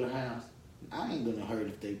 $3,000 trailer house. I ain't gonna hurt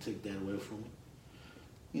if they took that away from me.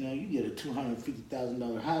 You get a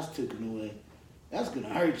 $250,000 house taken away, that's gonna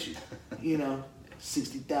hurt you.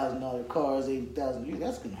 $60,000 cars, $80,000,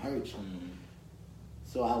 that's gonna hurt you. Mm-hmm.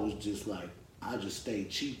 So I was just like, I just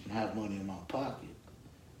stayed cheap and have money in my pocket.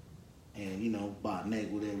 And, buy Nate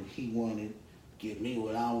whatever he wanted, get me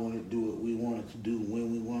what I wanted, do what we wanted to do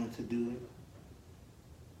when we wanted to do it.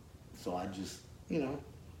 So I just,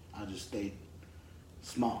 I just stayed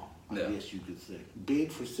small, I guess you could say.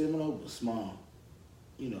 Big for Seminole, but small,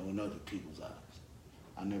 in other people's eyes.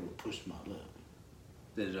 I never pushed my luck.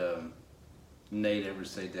 Did Nate ever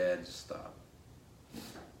say, Dad, just stop?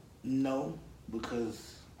 No,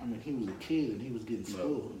 because, he was a kid and he was getting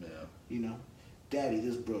spoiled. Yeah. Daddy,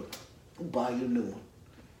 this broke. I'll buy you a new one.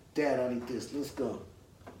 Dad, I need this. Let's go.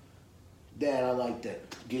 Dad, I like that.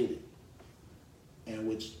 Get it. And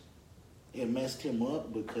which, it messed him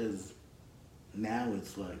up because now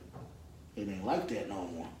it's like, it ain't like that no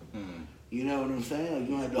more. Mm-hmm. You know what I'm saying?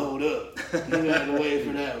 You have to hold up. You have to wait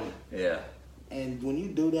for that one. Yeah. And when you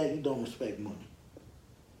do that, you don't respect money.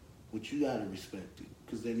 But you gotta respect it,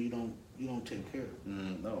 because then you don't take care of it.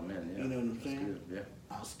 No, man, yeah. You know what I'm That's saying? good, yeah.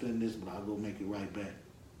 I'll spend this, but I'll go make it right back.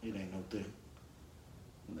 It ain't no thing.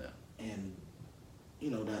 Yeah. And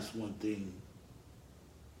that's one thing.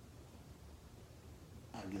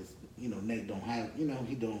 I guess Nate don't have.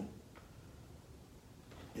 He don't.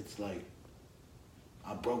 It's like,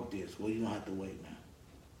 I broke this. Well, you don't have to wait now.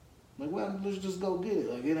 Like, well, let's just go get it.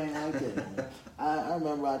 Like, it ain't like that no more. I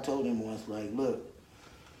remember I told him once, like, look,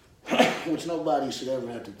 which nobody should ever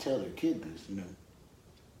have to tell their kid this,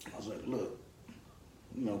 I was like, look,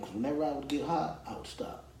 because whenever I would get hot, I would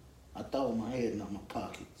stop. I thought in my head, not my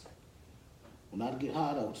pockets. When I'd get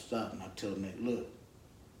hot, I would stop and I'd tell Nate, look,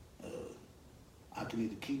 I can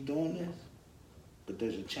either keep doing this, but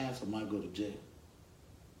there's a chance I might go to jail.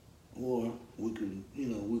 Or we could,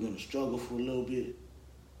 we're going to struggle for a little bit,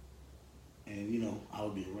 and, I'll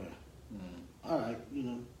be around. All right,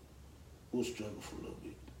 we'll struggle for a little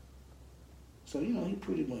bit. So, he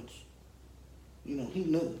pretty much, he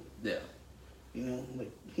knew. Yeah.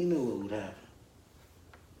 Like, he knew what would happen.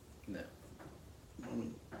 Yeah. I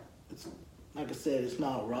mean, it's, like I said, it's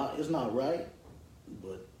not right,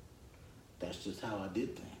 but that's just how I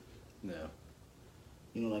did things.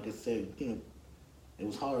 Yeah. Like I said, it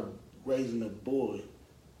was hard raising a boy,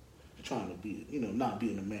 trying to be, not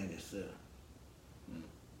being a man yourself.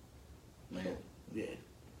 Man. So, yeah.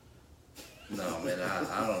 No, man,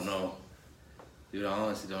 I don't know. Dude, I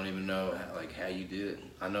honestly don't even know how you did it.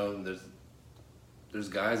 I know there's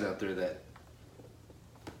guys out there that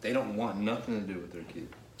they don't want nothing to do with their kid.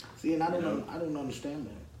 See, and I don't understand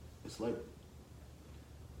that. It's like,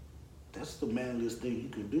 that's the manliest thing you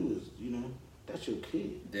can do is, that's your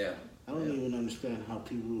kid. Yeah. I don't even understand how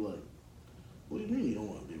people are like, what do you mean you don't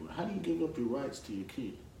want to be right? How do you give up your rights to your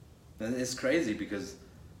kid? And it's crazy because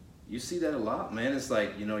you see that a lot, man. It's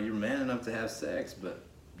like, you're man enough to have sex, but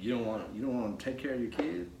you don't want to take care of your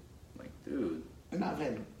kid. Like, dude. And I've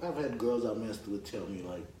had girls I messed with tell me,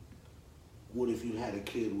 like, what if you had a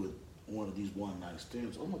kid with one of these one-night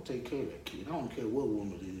stands? I'm gonna take care of that kid. I don't care what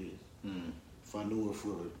woman it is. If I knew her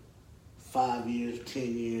for 5 years,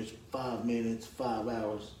 10 years, 5 minutes, 5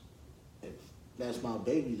 hours, if that's my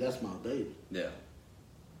baby, that's my baby. Yeah.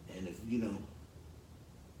 And if,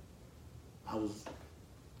 I was,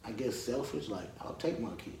 I guess, selfish, like, I'll take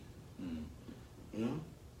my kid.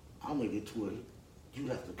 I'll make it to where you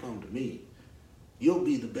have to come to me. You'll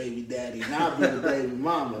be the baby daddy and I'll be the baby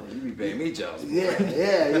mama. You be paying me child support.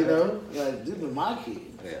 Yeah, like, this is my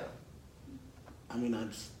kid. Yeah. I mean,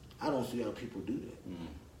 I don't see how people do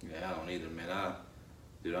that. Yeah, I don't either, man.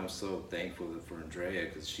 Dude, I'm so thankful for Andrea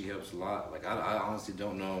because she helps a lot. Like, I honestly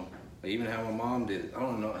don't know, like, even how my mom did it. I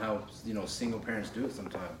don't know how, single parents do it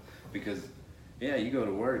sometimes. Because, yeah, you go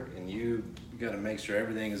to work and you got to make sure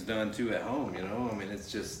everything is done, too, at home, I mean,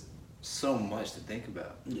 it's just so much to think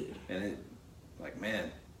about. Yeah. And it, like,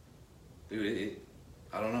 man, dude,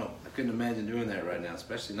 I don't know. I couldn't imagine doing that right now,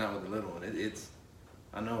 especially not with the little one.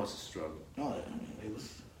 I know it's a struggle. Oh, yeah, I mean, it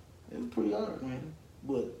was pretty hard, man.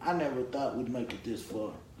 But I never thought we'd make it this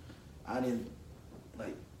far. I didn't,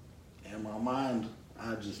 like, in my mind,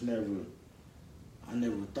 I never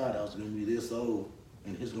thought I was going to be this old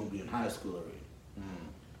and he's going to be in high school already.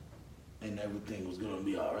 And everything was going to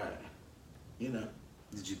be all right.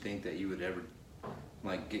 Did you think that you would ever,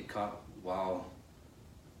 like, get caught while...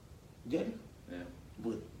 Yeah. Yeah.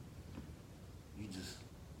 But you just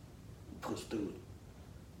push through it.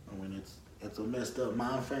 I mean, it's a messed up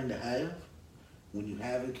mind frame to have when you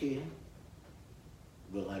have a kid.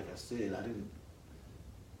 But like I said,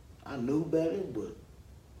 I knew better, but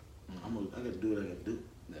I got to do what I got to do.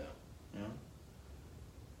 Yeah.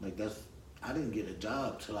 Like, I didn't get a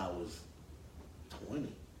job till I was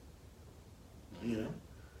 20.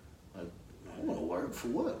 Like, I want to work for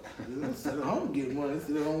what? Sit at home get money,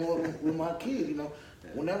 sit at home with my kid,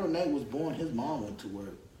 Whenever Nate was born, his mom went to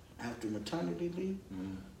work. After maternity leave,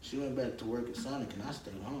 she went back to work at Sonic and I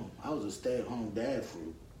stayed home. I was a stay-at-home dad for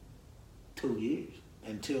 2 years.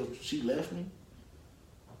 Until she left me,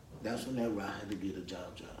 that's whenever I had to get a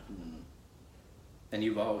job. And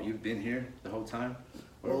you've been here the whole time?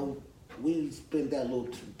 Well, we spent that little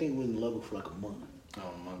thing we was in Lubbock for like a month.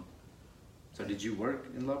 Oh, a month. So did you work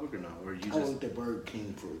in Lubbock or no? Or you I worked at Burger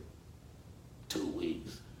King for 2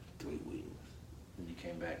 weeks, 3 weeks. And you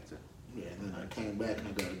came back to... Yeah, and then I came back and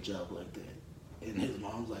I got a job like that. And his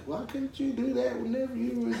mom's like, why couldn't you do that whenever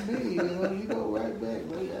you were with me? You go right back.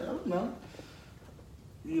 Like, I don't know.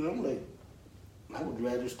 Like, I would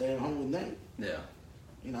rather stay at home with Nate. Yeah.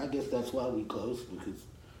 I guess that's why we close, because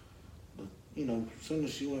the you know, as soon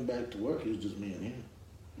as she went back to work, it was just me and him.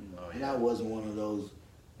 Oh, And I wasn't one of those,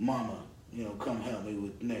 mama, you know, come help me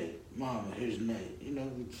with Nate. Mama, here's Nate. You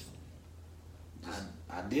know,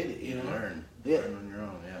 I did it, you know. Learn. Yeah. Learn on your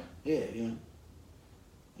own, yeah. Yeah,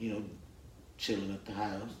 you know, chilling at the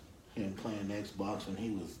house, him playing Xbox when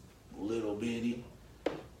he was little bitty.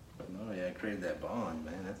 Oh yeah, it created that bond,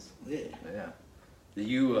 man. That's Yeah. yeah. Do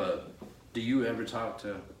you ever talk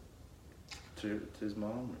to his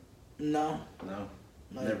mom? No. No.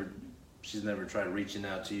 Like, Never. She's never tried reaching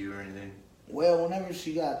out to you or anything. Well, whenever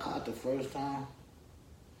she got caught the first time,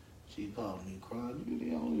 she called me crying. You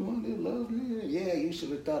the only one that loves me. Yeah, you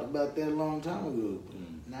should have thought about that a long time ago. But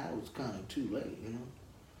now it was kind of too late, you know.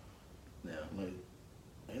 Yeah. Like,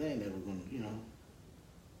 it ain't never gonna, you know.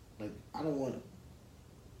 Like, I don't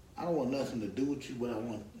want nothing to do with you, but I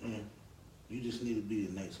want, you know, you just need to be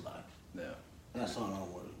the next life. Yeah. That's all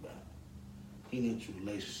I'm worried about. He needs a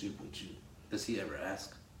relationship with you. Does he ever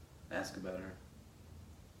ask about her?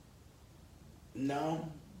 No,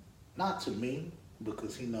 not to me,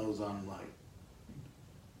 because he knows I'm like,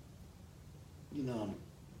 you know,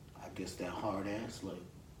 I guess that hard ass, like,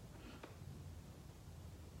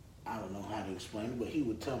 I don't know how to explain it, but he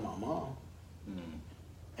would tell my mom.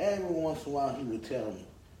 Every once in a while he would tell me,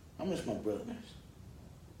 I miss my brothers.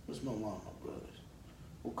 Miss my mom, my brothers.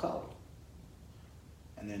 We'll call them.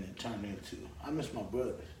 And then it turned into, I miss my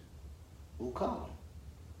brothers. We'll call them.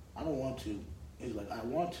 I don't want to. He's like, I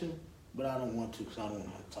want to, but I don't want to because I don't want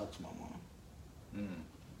to have to talk to my mom.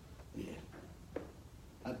 Yeah.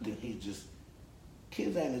 I think he's just,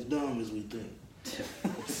 kids ain't as dumb as we think.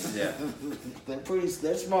 Yeah.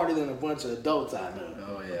 They're smarter than a bunch of adults I know.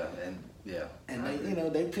 Oh yeah, and yeah. And they, you know,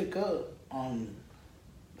 they pick up on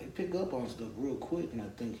stuff real quick, and I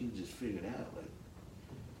think he just figured out,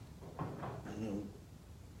 like, you know,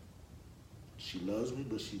 she loves me,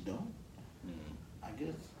 but she don't. I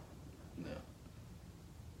guess. Yeah.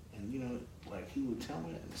 And you know, like he would tell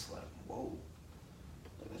me that, and it's like, whoa,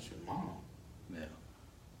 like, that's your mom. Yeah.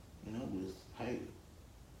 You know, with hey,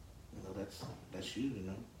 you know, that's you. You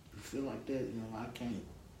know, if you feel like that, you know, I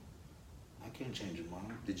can't change your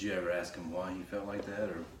mind. Did you ever ask him why he felt like that,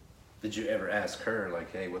 or did you ever ask her,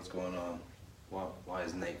 like, hey, what's going on? Why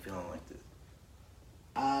is Nate feeling like this?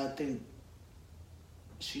 I think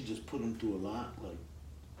she just put him through a lot. Like,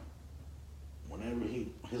 whenever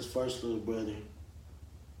his first little brother,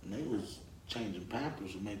 Nate was changing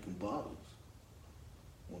Pampers and making bottles.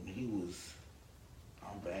 When he was,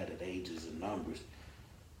 I'm bad at ages and numbers.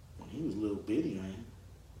 When he was little bitty, man,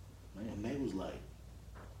 Nate was like,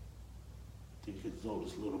 I think his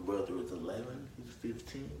oldest little brother was 11, he was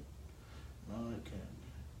 15. No, I can't.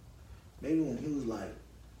 Maybe when he was like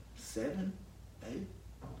 7, 8,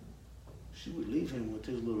 she would leave him with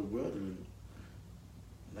his little brother, and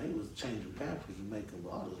Nate was changing Pampers and making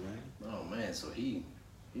bottles, man. Oh man, so he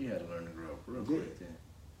had to learn to grow up real quick then.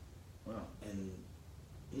 Wow. And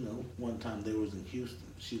you know, one time they was in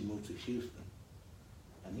Houston. She moved to Houston,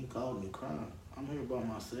 and he called me crying. I'm here by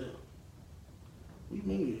myself. What do you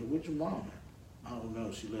mean you're here? Where's your mom at? I don't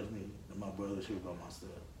know. She left me and my brother's here by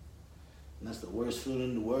myself. And that's the worst feeling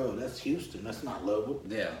in the world. That's Houston. That's not Lubbock.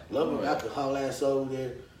 Yeah. Lubbock, I could haul ass over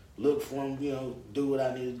there, look for him, you know, do what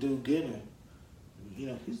I need to do, get him. You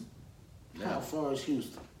know, how far is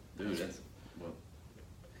Houston? Dude, that's, well,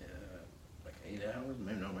 yeah, like 8 hours?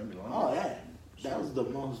 Maybe longer. Oh, yeah. That was the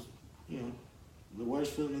most, you know, the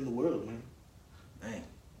worst feeling in the world, man. Dang.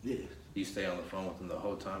 Yeah. You stay on the phone with him the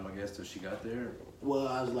whole time, I guess, till she got there? Well,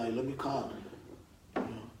 I was like, let me call her. You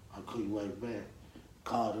know, I'll call you right back.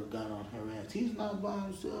 Called her, got on her ass. He's not by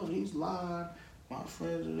himself. He's lying. My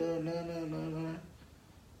friends are there. No.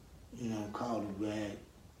 You know, called her back.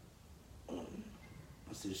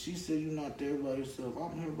 I said, she said you're not there by yourself.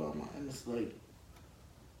 I'm here by my... And it's like,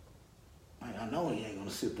 I know he ain't going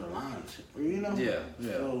to sit there lying to her, you know? Yeah.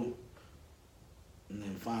 So, and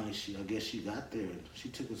then finally, I guess she got there and she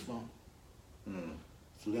took his phone.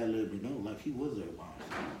 So that let me know, like, he was there by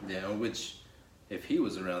himself. Yeah, which, if he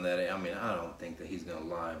was around that age, I mean, I don't think that he's going to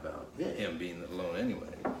lie about him being alone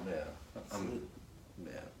anyway. Yeah.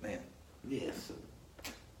 Yeah, man. Yeah, so,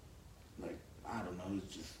 like, I don't know,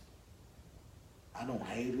 it's just, I don't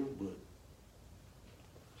hate her, but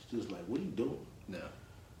it's just like, what are you doing? Yeah.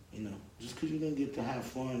 You know, just because you didn't get to have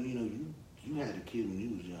fun, you know, you had a kid when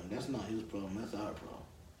you was young. That's not his problem, that's our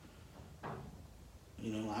problem.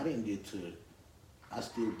 You know, I didn't get to, I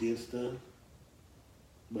still did stuff,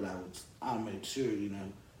 but I made sure, you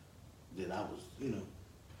know, that I was, you know,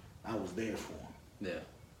 I was there for him. Yeah.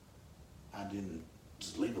 I didn't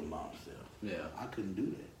just leave him by himself. Yeah. I couldn't do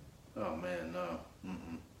that. Oh, man, no.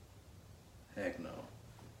 Heck no.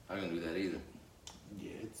 I couldn't do that either.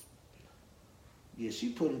 Yeah, she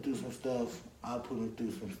put him through some stuff. I put him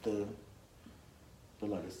through some stuff. But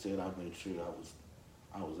like I said, I made sure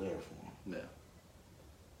I was there for him.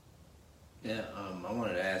 Yeah. Yeah. I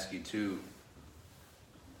wanted to ask you too.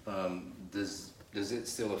 Does it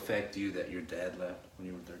still affect you that your dad left when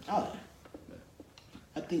you were 13? Oh, Yeah.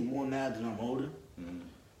 I think more now that I'm older Mm-hmm.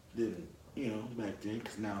 than back then,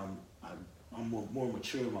 because now I'm more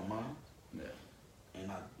mature in my mind, Yeah.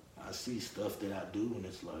 and I see stuff that I do, and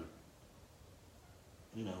it's like,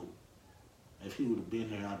 if he would have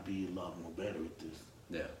been there, I'd be a lot more better at this.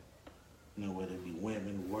 Yeah. Whether it be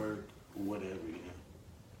women, work, or whatever.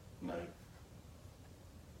 Like,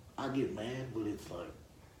 I get mad, but it's like,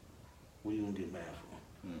 what are you gonna get mad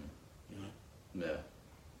for? Mm.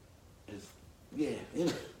 Yeah.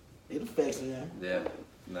 It affects me. Yeah.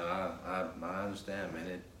 No, I understand,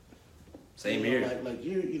 man. Same here. Like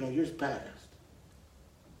yours passed,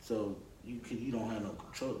 so you don't have no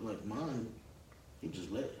control. Like mine, he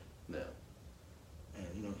just let it. Yeah.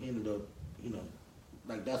 And he ended up,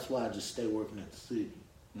 like that's why I just stay working at the city,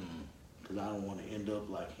 Mm-hmm. because I don't want to end up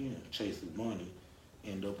like him, chasing money,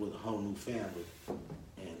 end up with a whole new family,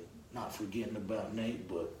 and not forgetting about Nate,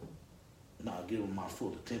 but not giving my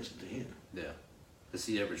full attention to him. Yeah. Does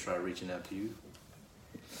he ever try reaching out to you?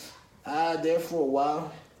 There for a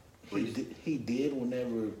while. What He did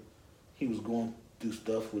whenever he was going through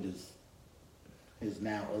stuff with his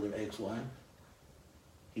now other ex-wife.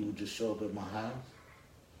 He would just show up at my house.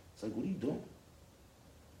 It's like, what are you doing?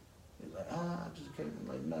 He's like, I just came. I'm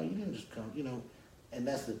like, no, you didn't just come, And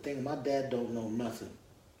that's the thing. My dad don't know nothing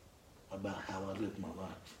about how I live my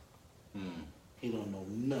life. Mm. He don't know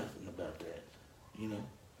nothing about that, Yeah.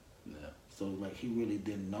 So like, he really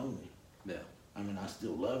didn't know me. Yeah. I mean, I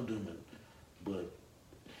still loved him, but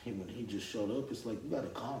when he just showed up, it's like, you gotta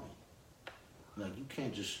call me. Like, you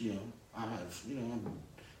can't just, I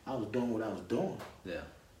was doing what I was doing, Yeah.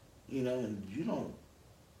 and you don't,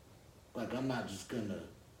 like, I'm not just gonna,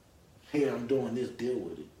 hey, I'm doing this, deal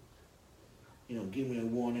with it. Give me a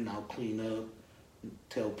warning, I'll clean up,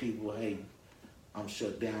 tell people, hey, I'm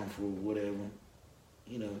shut down for whatever,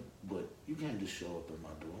 but you can't just show up at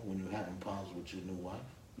my door when you're having problems with your new wife.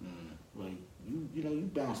 Mm. Like, you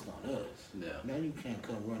bounced on us. Yeah. Now you can't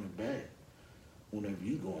come running back whenever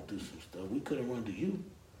you going through some stuff. We could have run to you.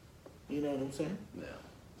 You know what I'm saying? Yeah.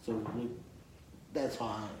 So that's how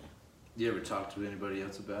I am. Do you ever talk to anybody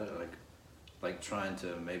else about it? Like trying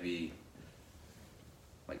to maybe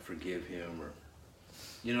like forgive him or,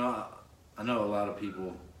 I know a lot of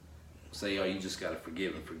people say, oh, you just got to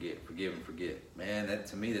forgive and forget, forgive and forget. Man, that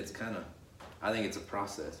to me, that's kind of, I think it's a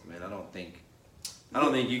process, man. I don't think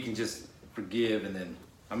you can just forgive and then,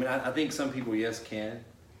 I think some people, yes, can,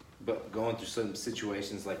 but going through some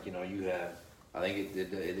situations like, you have, I think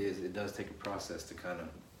it does take a process to kind of,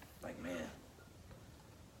 like, man.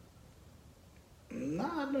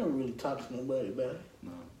 Nah, I never really talked to nobody about it.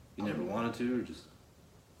 No. You never wanted to, or just?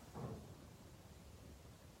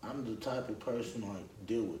 I'm the type of person, like,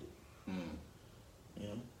 deal with it.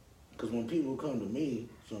 Mm. Because when people come to me,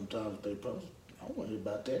 sometimes they post, I don't worry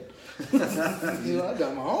about that. I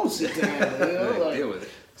got my own shit to handle. Deal with it.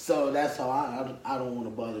 So that's how I don't want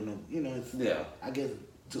to bother them. Yeah. I guess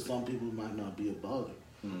to some people it might not be a bother,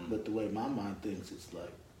 Mm. but the way my mind thinks, it's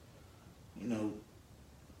like,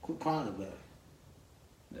 quit crying about it.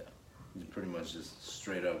 Yeah. You pretty much just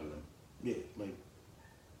straight up with them. Yeah, like,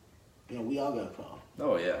 we all got problems.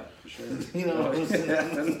 Oh yeah, for sure. What I'm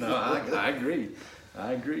saying? No, I agree.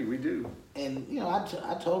 I agree. We do. And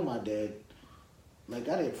I told my dad, like,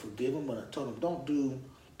 I didn't forgive him, but I told him don't do,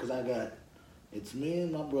 because it's me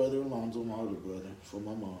and my brother Alonzo, my older brother, for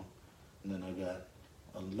my mom, and then I got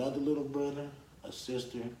another little brother, a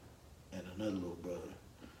sister, and another little brother.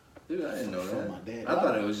 Dude, I didn't know From that. my dad. I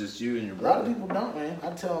thought it was just you and your A lot of brother. people don't, man. I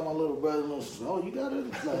tell my little brother and little sister, oh, you got it?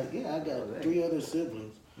 Like, yeah, I got 3 other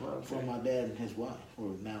siblings from my dad and his wife,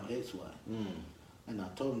 or now ex-wife. Mm. And I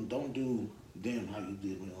told him, don't do them how you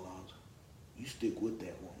did me, Alonzo. You stick with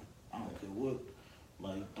that woman. I don't care what.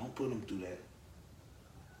 Like, don't put him through that.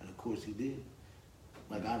 And of course he did.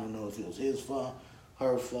 Like, I don't know if it was his fault,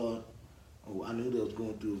 her fault, or I knew they was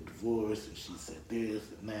going through a divorce, and she said this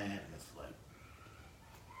and that, and it's like,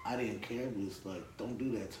 I didn't care, but it's like, don't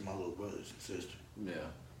do that to my little brothers and sisters. Yeah.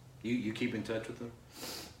 You keep in touch with them?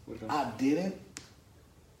 I didn't.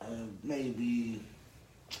 Maybe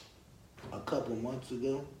a couple months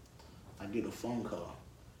ago, I get a phone call,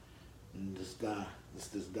 and this guy,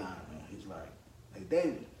 man, he's like, hey,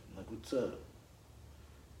 David, I'm like, what's up?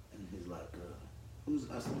 And he's like,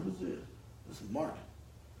 I said, who's this? This is Martin.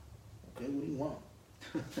 Okay, what do you want?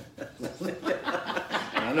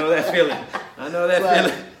 I know that feeling. I know that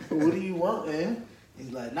Like, feeling. what do you want, man?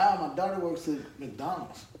 He's like, nah, my daughter works at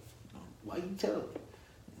McDonald's. Why you tell her?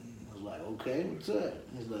 And I was like, okay, what's up?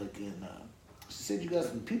 He's like, and she said you got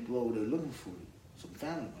some people over there looking for you, some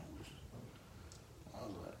family members. I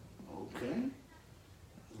was like, okay. I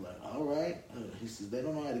was like, all right. He says, they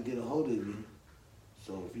don't know how to get a hold of you.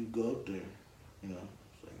 So if you go up there, you know,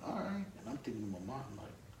 it's like, all right. And I'm thinking to my mom,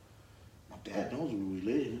 like, my dad knows where we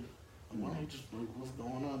live. Why don't he just look what's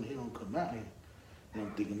going on? He don't come out here. And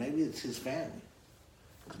I'm thinking maybe it's his family.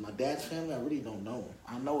 Because my dad's family, I really don't know him.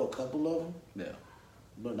 I know a couple of them, Yeah.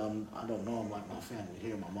 but I don't know them like my family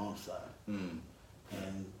here, my mom's side. Mm.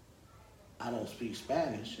 And I don't speak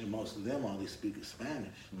Spanish, and most of them only speak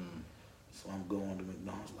Spanish. Mm. So I'm going to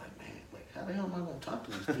McDonald's like, man, like, how the hell am I going to talk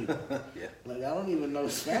to these people? Yeah. Like, I don't even know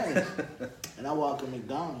Spanish. And I walk in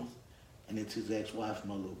McDonald's, and it's his ex-wife and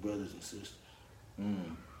my little brothers and sisters.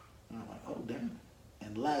 Mm. And I'm like, oh, damn.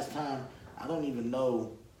 And last time, I don't even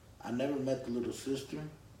know, I never met the little sister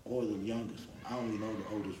or the youngest one. I only know the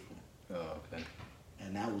oldest one. Oh, okay.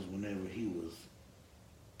 And that was whenever he was,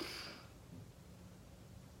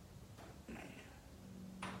 man,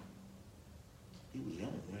 he was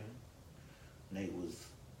young, man. Nate was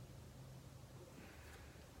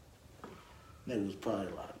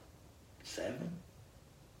probably like 7.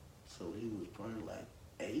 So he was probably like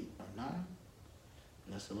 8 or 9.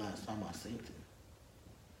 And that's the last time I seen him.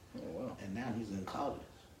 Oh, wow. And now he's in college.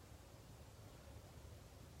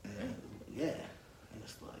 And yeah, and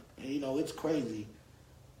it's like, and you know, it's crazy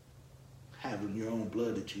having your own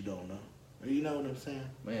blood that you don't know. You know what I'm saying?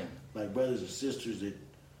 Man. Like brothers and sisters that,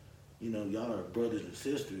 you know, y'all are brothers and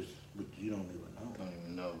sisters, but you don't even know. Don't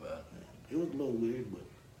even know about it. It was a little weird, but,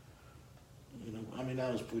 you know, I mean,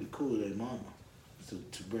 that was pretty cool, their mama.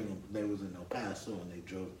 To bring them, they was in El Paso and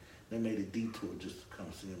they made a detour just to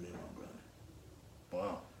come see me and my brother.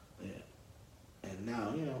 Wow. Yeah. And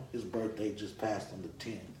now, you know, his birthday just passed on the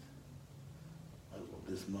 10th.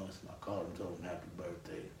 This month, and I called and told him happy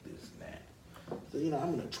birthday, this and that. So, you know,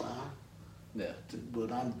 I'm gonna try. Yeah.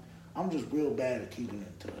 But I'm just real bad at keeping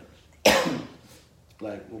in touch.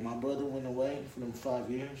 Like, when my brother went away for them 5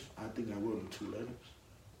 years, I think I wrote him 2 letters.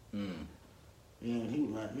 Mm. You know, and he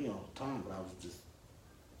would write me all the time, but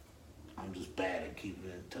I'm just bad at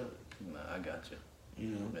keeping in touch. Nah, I got you.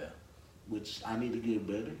 You know? Yeah. Which I need to get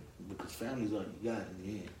better, because family's all you got in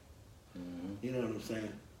the end. Mm-hmm. You know what I'm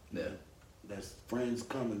saying? Yeah. That's friends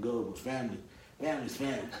come and go, but family's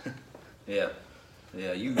family. Yeah.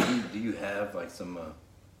 Yeah. Do you have like some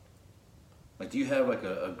do you have like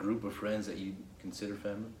a group of friends that you consider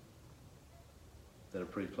family? That are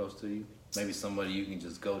pretty close to you? Maybe somebody you can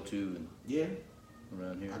just go to and Yeah,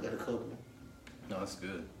 around here? I got a couple. No, that's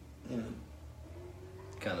good. Yeah,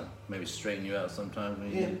 Kind of maybe straighten you out sometimes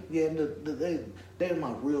when you yeah. They're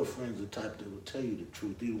my real friends, the type that will tell you the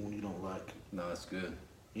truth even when you don't like it. No, that's good.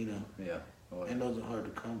 You know, Yeah. Oh, and those are hard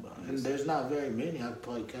to come by. And there's not very many. I could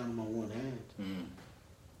probably count them on one hand. Mm.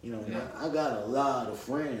 You know, and Yeah. I got a lot of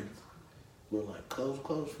friends, but like close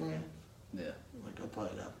friends. Yeah. Like I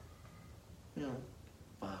probably got, you know,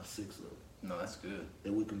 5, 6 of them. No, that's good.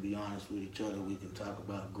 That we can be honest with each other. We can talk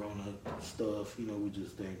about grown up stuff. You know, we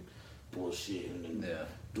just think bullshit and Yeah.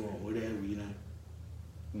 doing whatever. You know.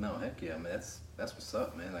 No, heck yeah, man. That's what's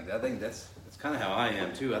up, man. Like I think that's kind of how I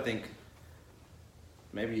am too. I think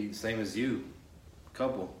maybe same as you, a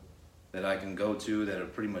couple that I can go to that are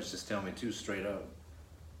pretty much just tell me too straight up,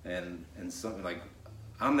 and something like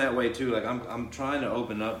I'm that way too. Like I'm trying to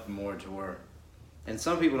open up more to where, and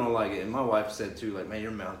some people don't like it. And my wife said too, like, man,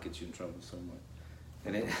 your mouth gets you in trouble so much,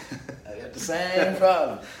 and it I got the same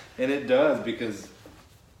problem. and it does because.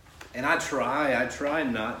 And I try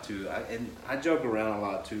not to. I joke around a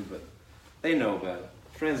lot too, but they know about it.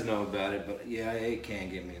 Friends know about it, but yeah, it can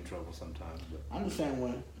get me in trouble sometimes. But I'm the same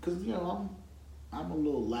way, cause you know I'm a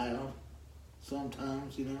little loud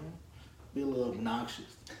sometimes. You know, be a little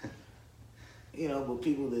obnoxious. You know, but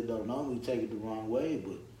people that don't know me take it the wrong way.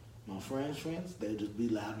 But my friends, they just be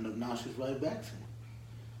loud and obnoxious right back to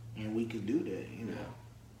me, and we can do that. You know.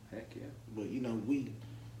 heck yeah. But you know,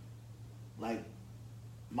 like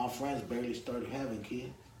my friends barely started having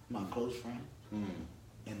kids. My close friends,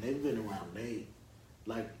 and they've been around Nate.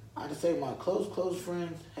 Like I'd say, my close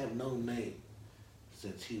friends have known Nate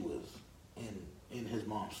since he was in his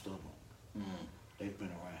mom's stomach. They've been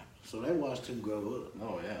around, so they watched him grow up.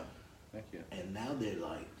 Oh yeah, heck yeah. And now they're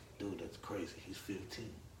like, dude, that's crazy. He's 15.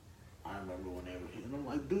 I remember whenever and I'm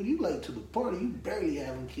like, dude, you late to the party. You barely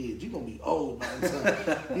having kids. You're going to be old by the time.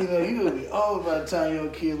 You know, you're going to be old by the time your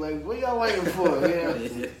kids like, what y'all waiting for? You know?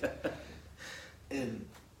 And,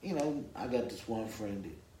 you you know, I got this one friend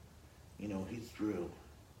that, you know, he's real.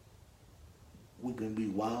 We can be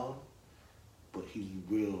wild, but he's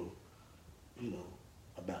real, you know,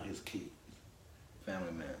 about his kids.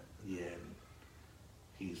 Family man. Yeah, and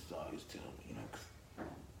he used to always tell me, you know, 'cause,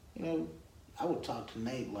 you know, I would talk to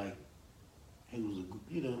Nate like he was,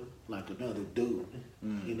 you know, like another dude.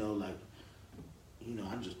 You know, like, you know,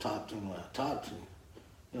 I just talk to him like I talk to him.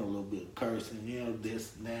 You know, a little bit of cursing, you know,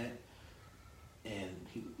 this and that. And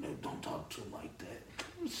he, no, don't talk to him like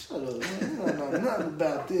that. Shut up, man. You don't know nothing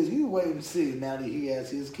about this. You wait and see now that he has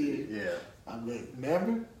his kid. Yeah. I'm like,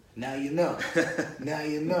 remember? Now you know. Now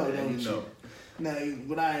you know, Now don't you you? know. Now,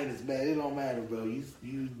 but I ain't as bad. It don't matter, bro.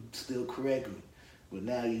 You still correct me. But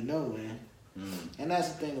now you know, man. And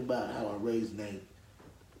that's the thing about how I raised Nate.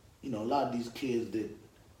 You know, a lot of these kids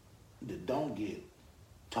that don't get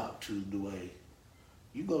talked to the way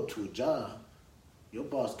you go to a job, your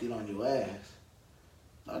boss get on your ass.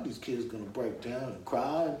 A lot of these kids gonna break down and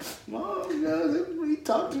cry. And, Mom, he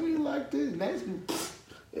talked to me like this. Next,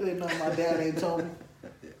 it ain't nothing my dad ain't told me.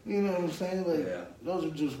 You know what I'm saying? Like, those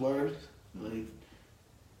are just words. Like,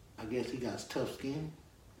 I guess he got tough skin.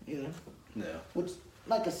 You know. Yeah. Which,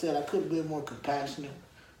 like I said, I could have been more compassionate,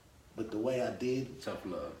 but the way I did, Tough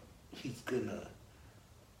love. he's gonna.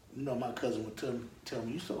 You know, my cousin would tell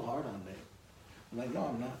me, "You so hard on that." I'm like, no,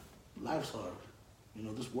 I'm not. Life's hard. You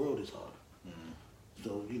know, this world is hard.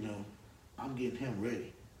 So, you know, I'm getting him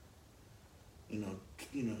ready. You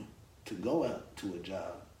know, to go out to a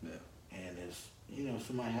job. Yeah. And if, you know,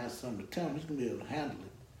 somebody has something to tell him, he's gonna be able to handle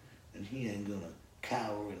it. And he ain't gonna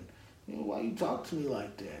cower and, you know, why you talk to me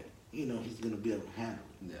like that? You know, he's gonna be able to handle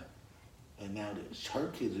it. Yeah. And now that her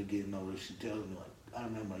kids are getting older, she tells me, like, I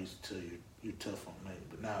remember I used to tell you, you're tough on me,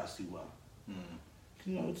 but now I see why.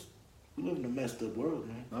 You know, we live in a messed up world,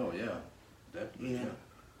 man. Oh yeah. Definitely. You know,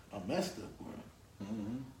 a messed up world.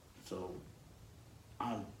 So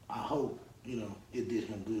I hope, you know, it did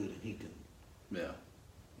him good and he can, Yeah.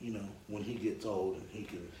 you know, when he gets old and he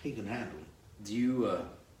can handle it. Do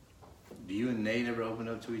you and Nate ever open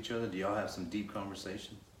up to each other? Do y'all have some deep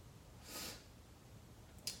conversations?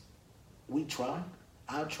 We try.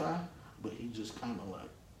 I try, but he just kind of like,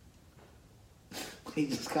 he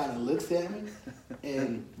just kind of looks at me,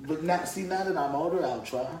 but now that I'm older, I'll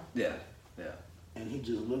try. Yeah. Yeah. And he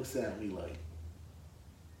just looks at me like,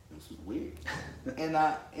 this is weird. and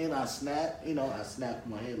I snap, you know, I snap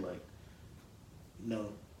in my head like,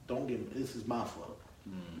 no, don't get me, this is my fault.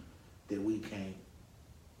 That we can't,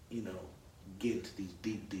 you know, get into these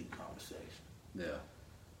deep conversations. Yeah.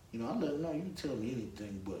 You know, I let him know, you can tell me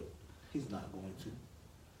anything, but he's not going to.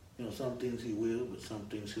 You know, some things he will, but some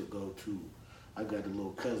things he'll go to. I got a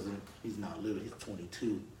little cousin, he's not little, he's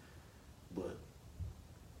 22, but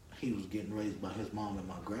he was getting raised by his mom and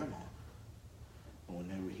my grandma. And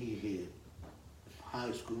whenever he hit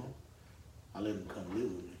high school, I let him come live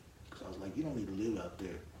with me. Because I was like, you don't need to live out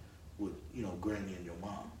there with, you know, granny and your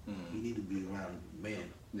mom. You need to be around men.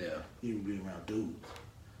 Yeah. You need to be around dudes.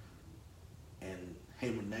 And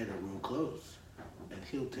him and Nate are real close. And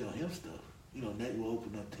he'll tell him stuff. You know, Nate will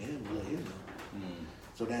open up to him and let him know.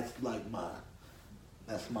 So that's like my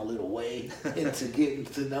little way into getting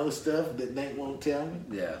to know stuff that Nate won't tell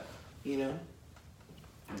me. Yeah. You know?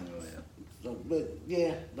 Oh yeah. So, but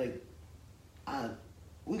yeah, like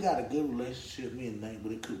we got a good relationship, me and Nate,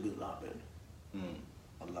 but it could be a lot better.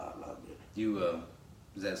 A lot better. You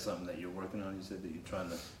is that something that you're working on? You said that you're trying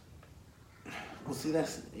to. Well, see,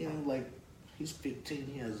 that's, you know, like, he's 15,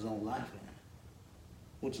 he has his own life, man.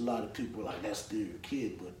 Which a lot of people are like, that's still your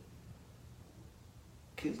kid, but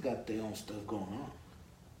kids got their own stuff going on.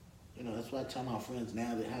 You know, that's why I tell my friends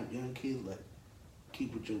now that have young kids, like,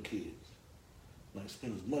 keep with your kids. Like,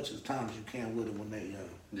 spend as much time as you can with them when they're young.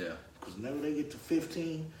 Yeah. Because whenever they get to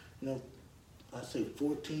 15, you know, I say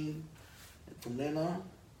 14, and from then on,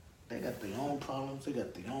 they got their own problems, they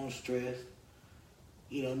got their own stress.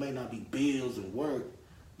 You know, it may not be bills and work,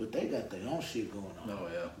 but they got their own shit going on. Oh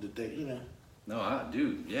yeah. That they, you know. No, I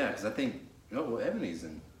do. Yeah, because I think, oh, well, Ebony's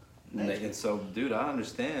in. And so, dude, I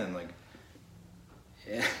understand. Like,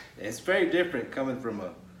 yeah, it's very different coming from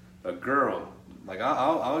a girl. Like,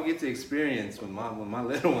 I'll get to experience when my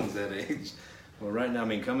little one's that age. Well, right now, I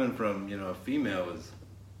mean, coming from, you know, a female is,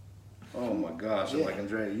 oh my gosh, I'm Yeah. like,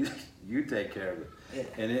 Andrea, you take care of it.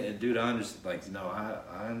 Yeah. And dude, I understand. Like, no,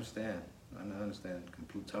 I understand. I understand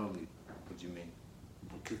totally what you mean.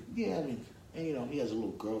 Because, yeah, I mean, and you know, he has a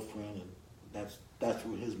little girlfriend, and that's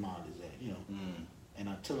where his mind is at, you know. And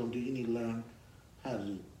I tell him, dude, you need to learn how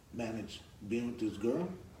to manage being with this girl,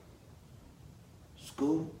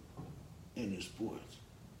 school, and your sports.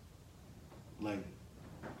 Like,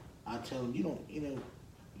 I tell him, you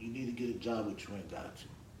you need to get a job, but you ain't got to.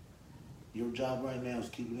 Your job right now is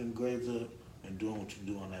keeping them grades up and doing what you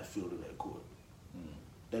do on that field of that court.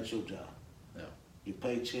 That's your job. Yeah. Your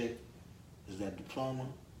paycheck is that diploma,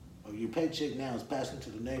 or your paycheck now is passing to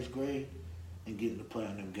the next grade and getting to play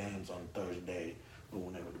on them games on Thursday or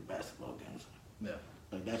whenever the basketball games are. Yeah.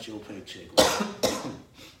 Like, that's your paycheck. Right?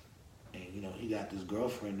 And, you know, he got this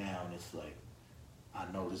girlfriend now, and it's like, I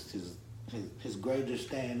noticed his grades are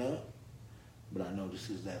staying up, but I noticed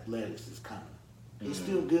his athletics is kind of, he's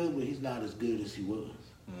still good, but he's not as good as he was.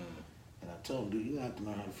 And I told him, dude, you have to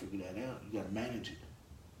learn how to figure that out. You got to manage it,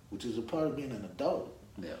 which is a part of being an adult.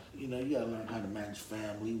 Yeah. You know, you got to learn how to manage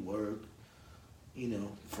family, work, you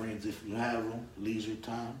know, friends if you have them, leisure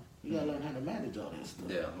time. You got to learn how to manage all that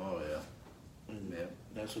stuff. Yeah. Oh, yeah. And Yeah.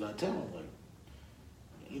 that's what I tell him. Like,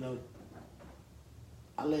 you know,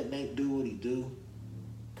 I let Nate do what he do,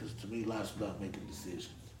 because to me, life's about making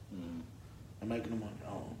decisions and making them on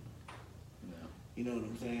your own. Yeah. You know what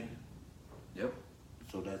I'm saying? Yep.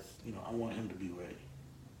 So that's, you know, I want him to be ready.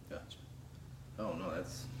 Gotcha. Oh, no,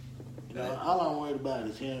 that's... You know, all I'm worried about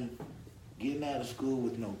is him getting out of school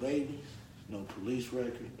with no babies, no police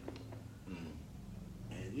record,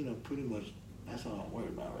 and, you know, pretty much that's all I'm worried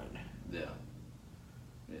about right now. Yeah.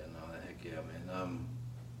 Yeah, no, heck yeah, man.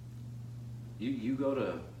 You go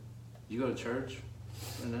to church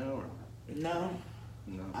right now, or? No,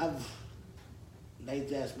 No.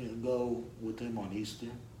 Nate's asked me to go with him on Easter,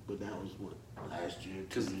 but that was what, last year,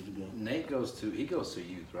 2 years ago. Nate goes to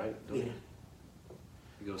youth, right? Yeah.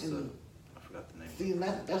 He goes And- to, I forgot the name. See,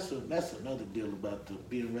 that's another deal about the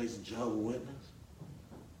being raised in Jehovah's Witness.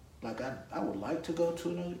 Like, I would like to go to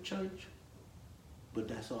another church, but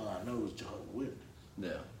that's all I know is Jehovah's Witness.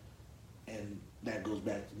 Yeah. And that goes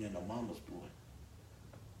back to being a mama's boy.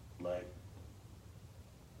 Like,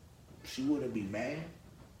 she wouldn't be mad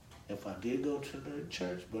if I did go to the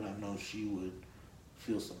church, but I know she would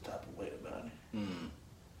feel some type of way about it.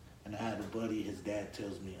 And I had a buddy, his dad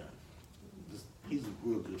tells me, he's a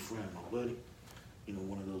real good friend, my buddy. You know,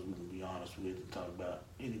 one of those we can be honest with and talk about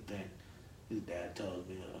anything. His dad tells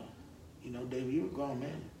me, you know, David, you're a grown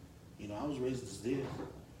man. You know, I was raised as this,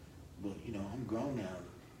 but, you know, I'm grown now.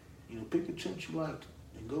 You know, pick a church you like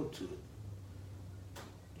and go to it.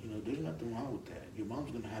 You know, there's nothing wrong with that. Your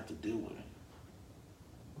mom's going to have to deal with it.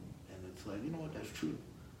 And it's like, you know what, that's true.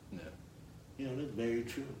 Yeah. You know, that's very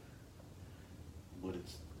true. But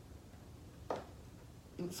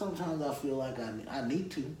and sometimes I feel like I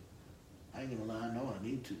need to. I ain't gonna lie, I know I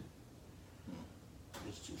need to.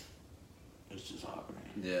 It's just hard,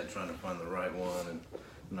 man. Yeah, trying to find the right one, and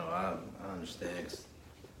no, I understand. 'Cause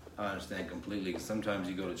I understand completely. 'Cause sometimes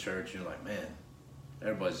you go to church, and you're like, man,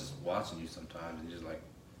 everybody's just watching you sometimes, and you're just like,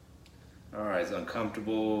 all right, it's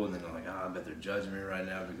uncomfortable, and then I'm like, I bet they're judging me right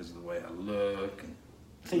now because of the way I look. And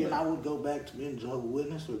See, and I would go back to being Jehovah's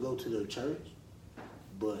Witness or go to their church,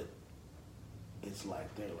 but it's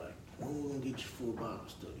like they're like, when we gonna get you for a Bible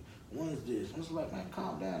study? When's this? And it's like, man,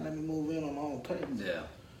 calm down, let me move in on my own pace. Yeah.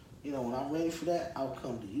 You know, when I'm ready for that, I'll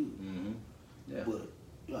come to you. Yeah. But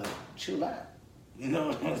like, chill out. You know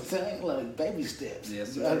what I'm saying? Like baby steps.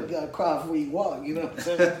 Yes, you sir. gotta cry before you walk. You know what I'm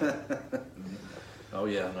saying? Oh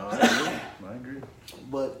yeah, no, I agree.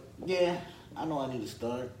 But yeah, I know I need to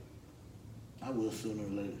start. I will sooner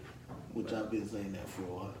or later, which I've been saying that for a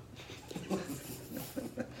while.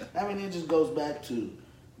 I mean, it just goes back to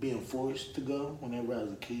being forced to go whenever I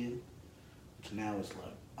was a kid. So now it's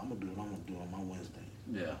like, I'm gonna do what I'm gonna do on my Wednesdays.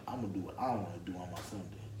 Yeah. I'm gonna do what I want to do on my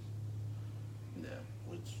Sundays. Yeah.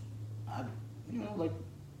 Which like,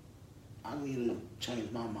 I need to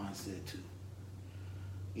change my mindset too.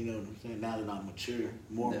 You know what I'm saying? Now that I'm mature,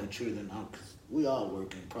 more mature than because we all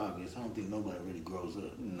work in progress. I don't think nobody really grows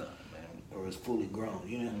up. No, man. Or is fully grown,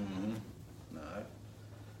 you know? No,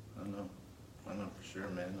 I know for sure,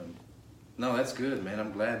 man. No, that's good, man.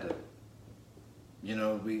 I'm glad to. You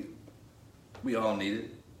know, we all need it.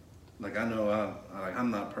 Like I know, I'm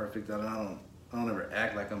not perfect. I don't ever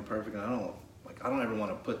act like I'm perfect, and I don't ever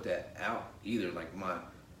want to put that out either. Like my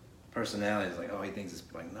personality is like, oh, he thinks it's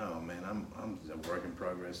like, no, man. I'm a work in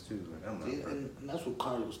progress too. Like I'm not perfect. And that's what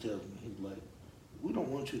Carlos tells me. He's like, we don't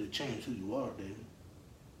want you to change who you are, David.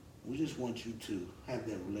 We just want you to have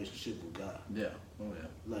that relationship with God. Yeah. Oh yeah.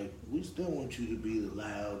 Like, we still want you to be the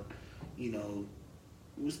loud, you know,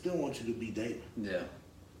 we still want you to be David. Yeah.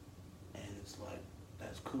 And it's like,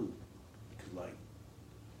 that's cool. Because, like,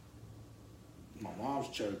 my mom's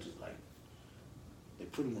church is like, they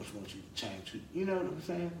pretty much want you to change who, you know what I'm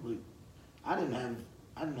saying? Like, I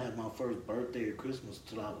didn't have my first birthday or Christmas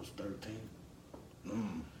till I was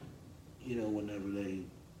 13. You know, whenever they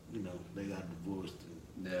got divorced and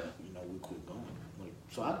Yeah. You know, we quit going. Like,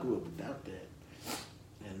 so I grew up without that.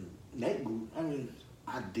 And Nate grew, I mean,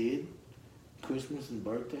 I did Christmas and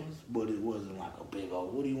birthdays, but it wasn't like a big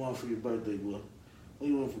old, what do you want for your birthday, boy? What do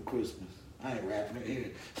you want for Christmas? I ain't rapping it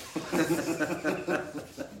here.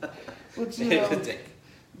 But you know,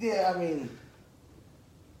 yeah, I mean,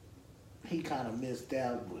 he kind of missed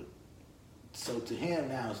out, but so to him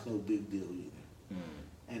now it's no big deal either.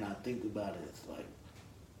 And I think about it, it's like,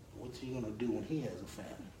 what's he gonna do when he has a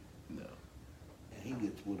family? No. And he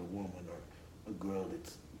gets with a woman or a girl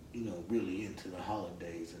that's, you know, really into the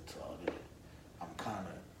holidays and all that. I'm kind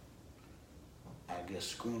of, I guess,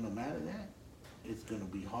 screwing him out of that. It's gonna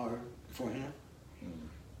be hard for him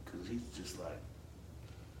because he's just like,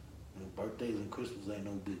 you know, birthdays and Christmas ain't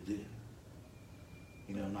no big deal.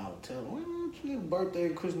 You know, and I would tell him, well, what you need a birthday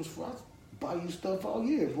and Christmas for? I buy you stuff all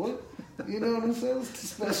year, what? You know what I'm saying? What's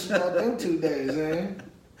special about them 2 days, man?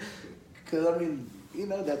 Because, I mean, you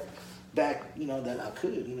know, that back, you know, that I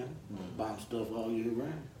could, you know, buy him stuff all year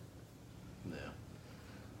round.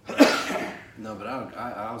 Yeah. No, but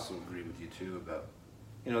I also agree with you, too, about,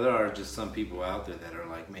 you know, there are just some people out there that are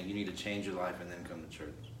like, man, you need to change your life and then come to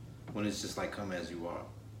church. When it's just like, come as you are.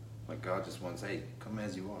 Like, God just wants, hey, come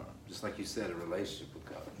as you are. Just like you said, a relationship with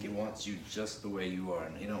God. He wants you just the way you are,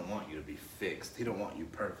 and he don't want you to be fixed. He don't want you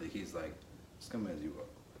perfect. He's like, just come as you are.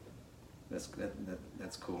 That's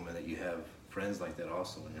cool, man, that you have friends like that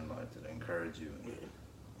also in your life that encourage you. Yeah.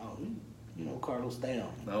 Oh, you know, Carlos stay on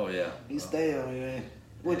me. Oh, yeah. He stay on me, man.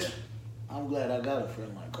 Which, I'm glad I got a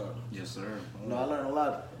friend like Carlos. Yes, sir. Oh, You know, I learned a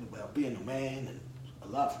lot about being a man and a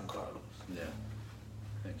lot from Carlos. yeah.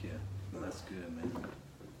 Heck yeah. Well, that's good, man.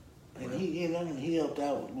 And he, you know, he helped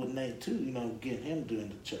out with Nate too, you know, getting him doing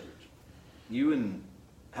the church.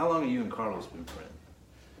 How long have you and Carlos been friends?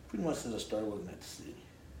 Pretty much since I started working at the city.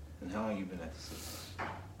 And how long have you been at the city?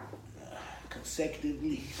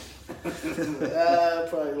 Consecutively.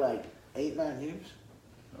 Probably like 8-9 years.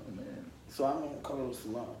 Oh, man. So I known Carlos for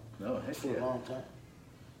a long time.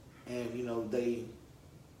 And, you know,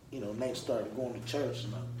 Nate started going to church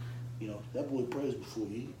and, you know, that boy prays before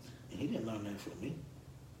he eats. And he didn't learn that from me.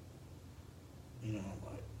 You know,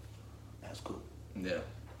 I'm like, that's cool. Yeah.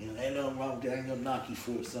 You know, ain't nothing wrong with that. I ain't gonna knock you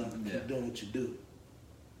for it, son. Yeah. Keep doing what you do.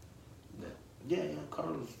 Yeah. Yeah, you know,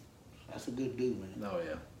 Carlos, that's a good dude, man. Oh,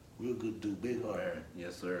 yeah. Real good dude, big heart.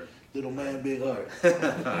 Yes, sir. Little man, big heart.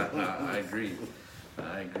 I agree.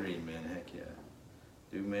 I agree, man. Heck yeah.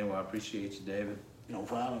 Dude, man, well, I appreciate you, David. No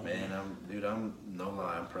problem. Man, I'm no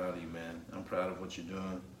lie, I'm proud of you, man. I'm proud of what you're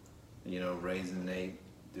doing. You know, raising Nate.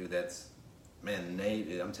 Dude,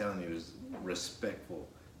 Nate, I'm telling you, is respectful.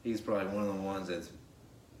 He's probably one of the ones that's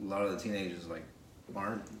a lot of the teenagers like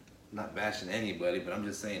aren't, not bashing anybody, but I'm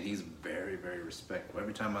just saying he's very, very respectful.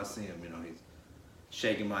 Every time I see him, you know, he's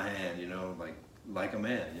shaking my hand, you know, like a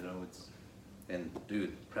man, you know. And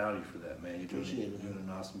dude, proud of you for that, man. You're doing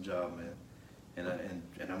an awesome job, man.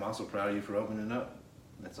 And I'm also proud of you for opening up.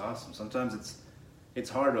 That's awesome. Sometimes it's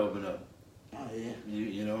hard to open up. Oh yeah.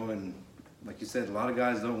 You know, and like you said, a lot of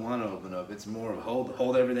guys don't want to open up. It's more of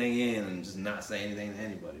hold everything in and just not say anything to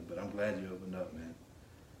anybody. But I'm glad you opened up, man.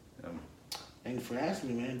 Thank you for asking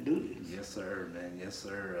me, man, to do this. Yes, sir, man. Yes,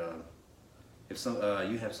 sir. If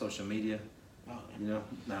you have social media, Oh, you know,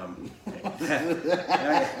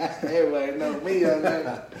 everybody know me on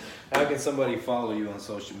that. How can somebody follow you on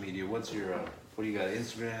social media? What's your, what do you got,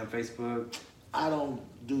 Instagram, Facebook? I don't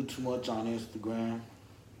do too much on Instagram,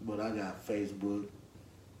 but I got Facebook,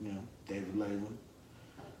 you know, David Leyland.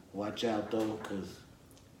 Watch out, though, because,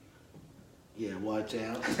 yeah, watch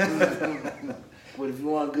out. But if you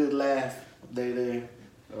want a good laugh, they there.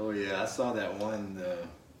 Oh, yeah, I saw that one,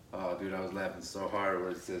 oh, dude, I was laughing so hard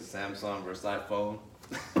where it says Samsung versus iPhone.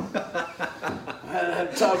 I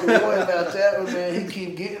talked to Roy about that one, man. He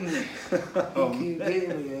keep getting me. He keep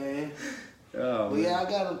getting me, man. Oh, but man. yeah,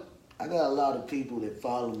 I got a lot of people that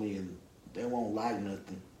follow me and they won't like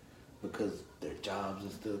nothing because their jobs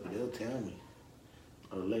and stuff, but they'll tell me.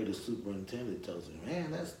 Or the latest superintendent tells me,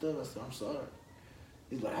 man, that stuff, I said, I'm sorry.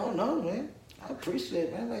 He's like, oh no, man. I appreciate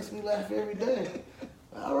it, man. It makes me laugh every day.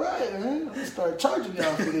 All right, man. I'm gonna start charging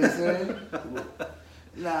y'all for this, man.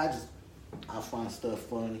 Nah, I find stuff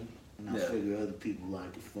funny, and I figure other people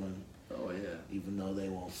like it funny. Oh, yeah. Even though they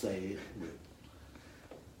won't say it, but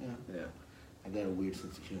Yeah. I got a weird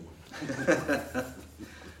sense of humor.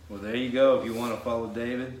 Well, there you go. If you want to follow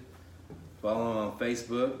David, follow him on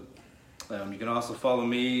Facebook. You can also follow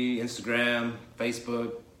me, Instagram,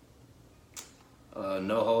 Facebook,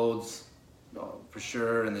 No Holds, for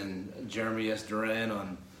sure, and then Jeremy S. Duran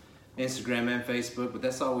on Instagram and Facebook. But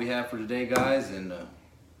that's all we have for today, guys, and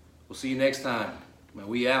we'll see you next time. Man,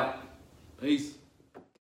 we out. Peace.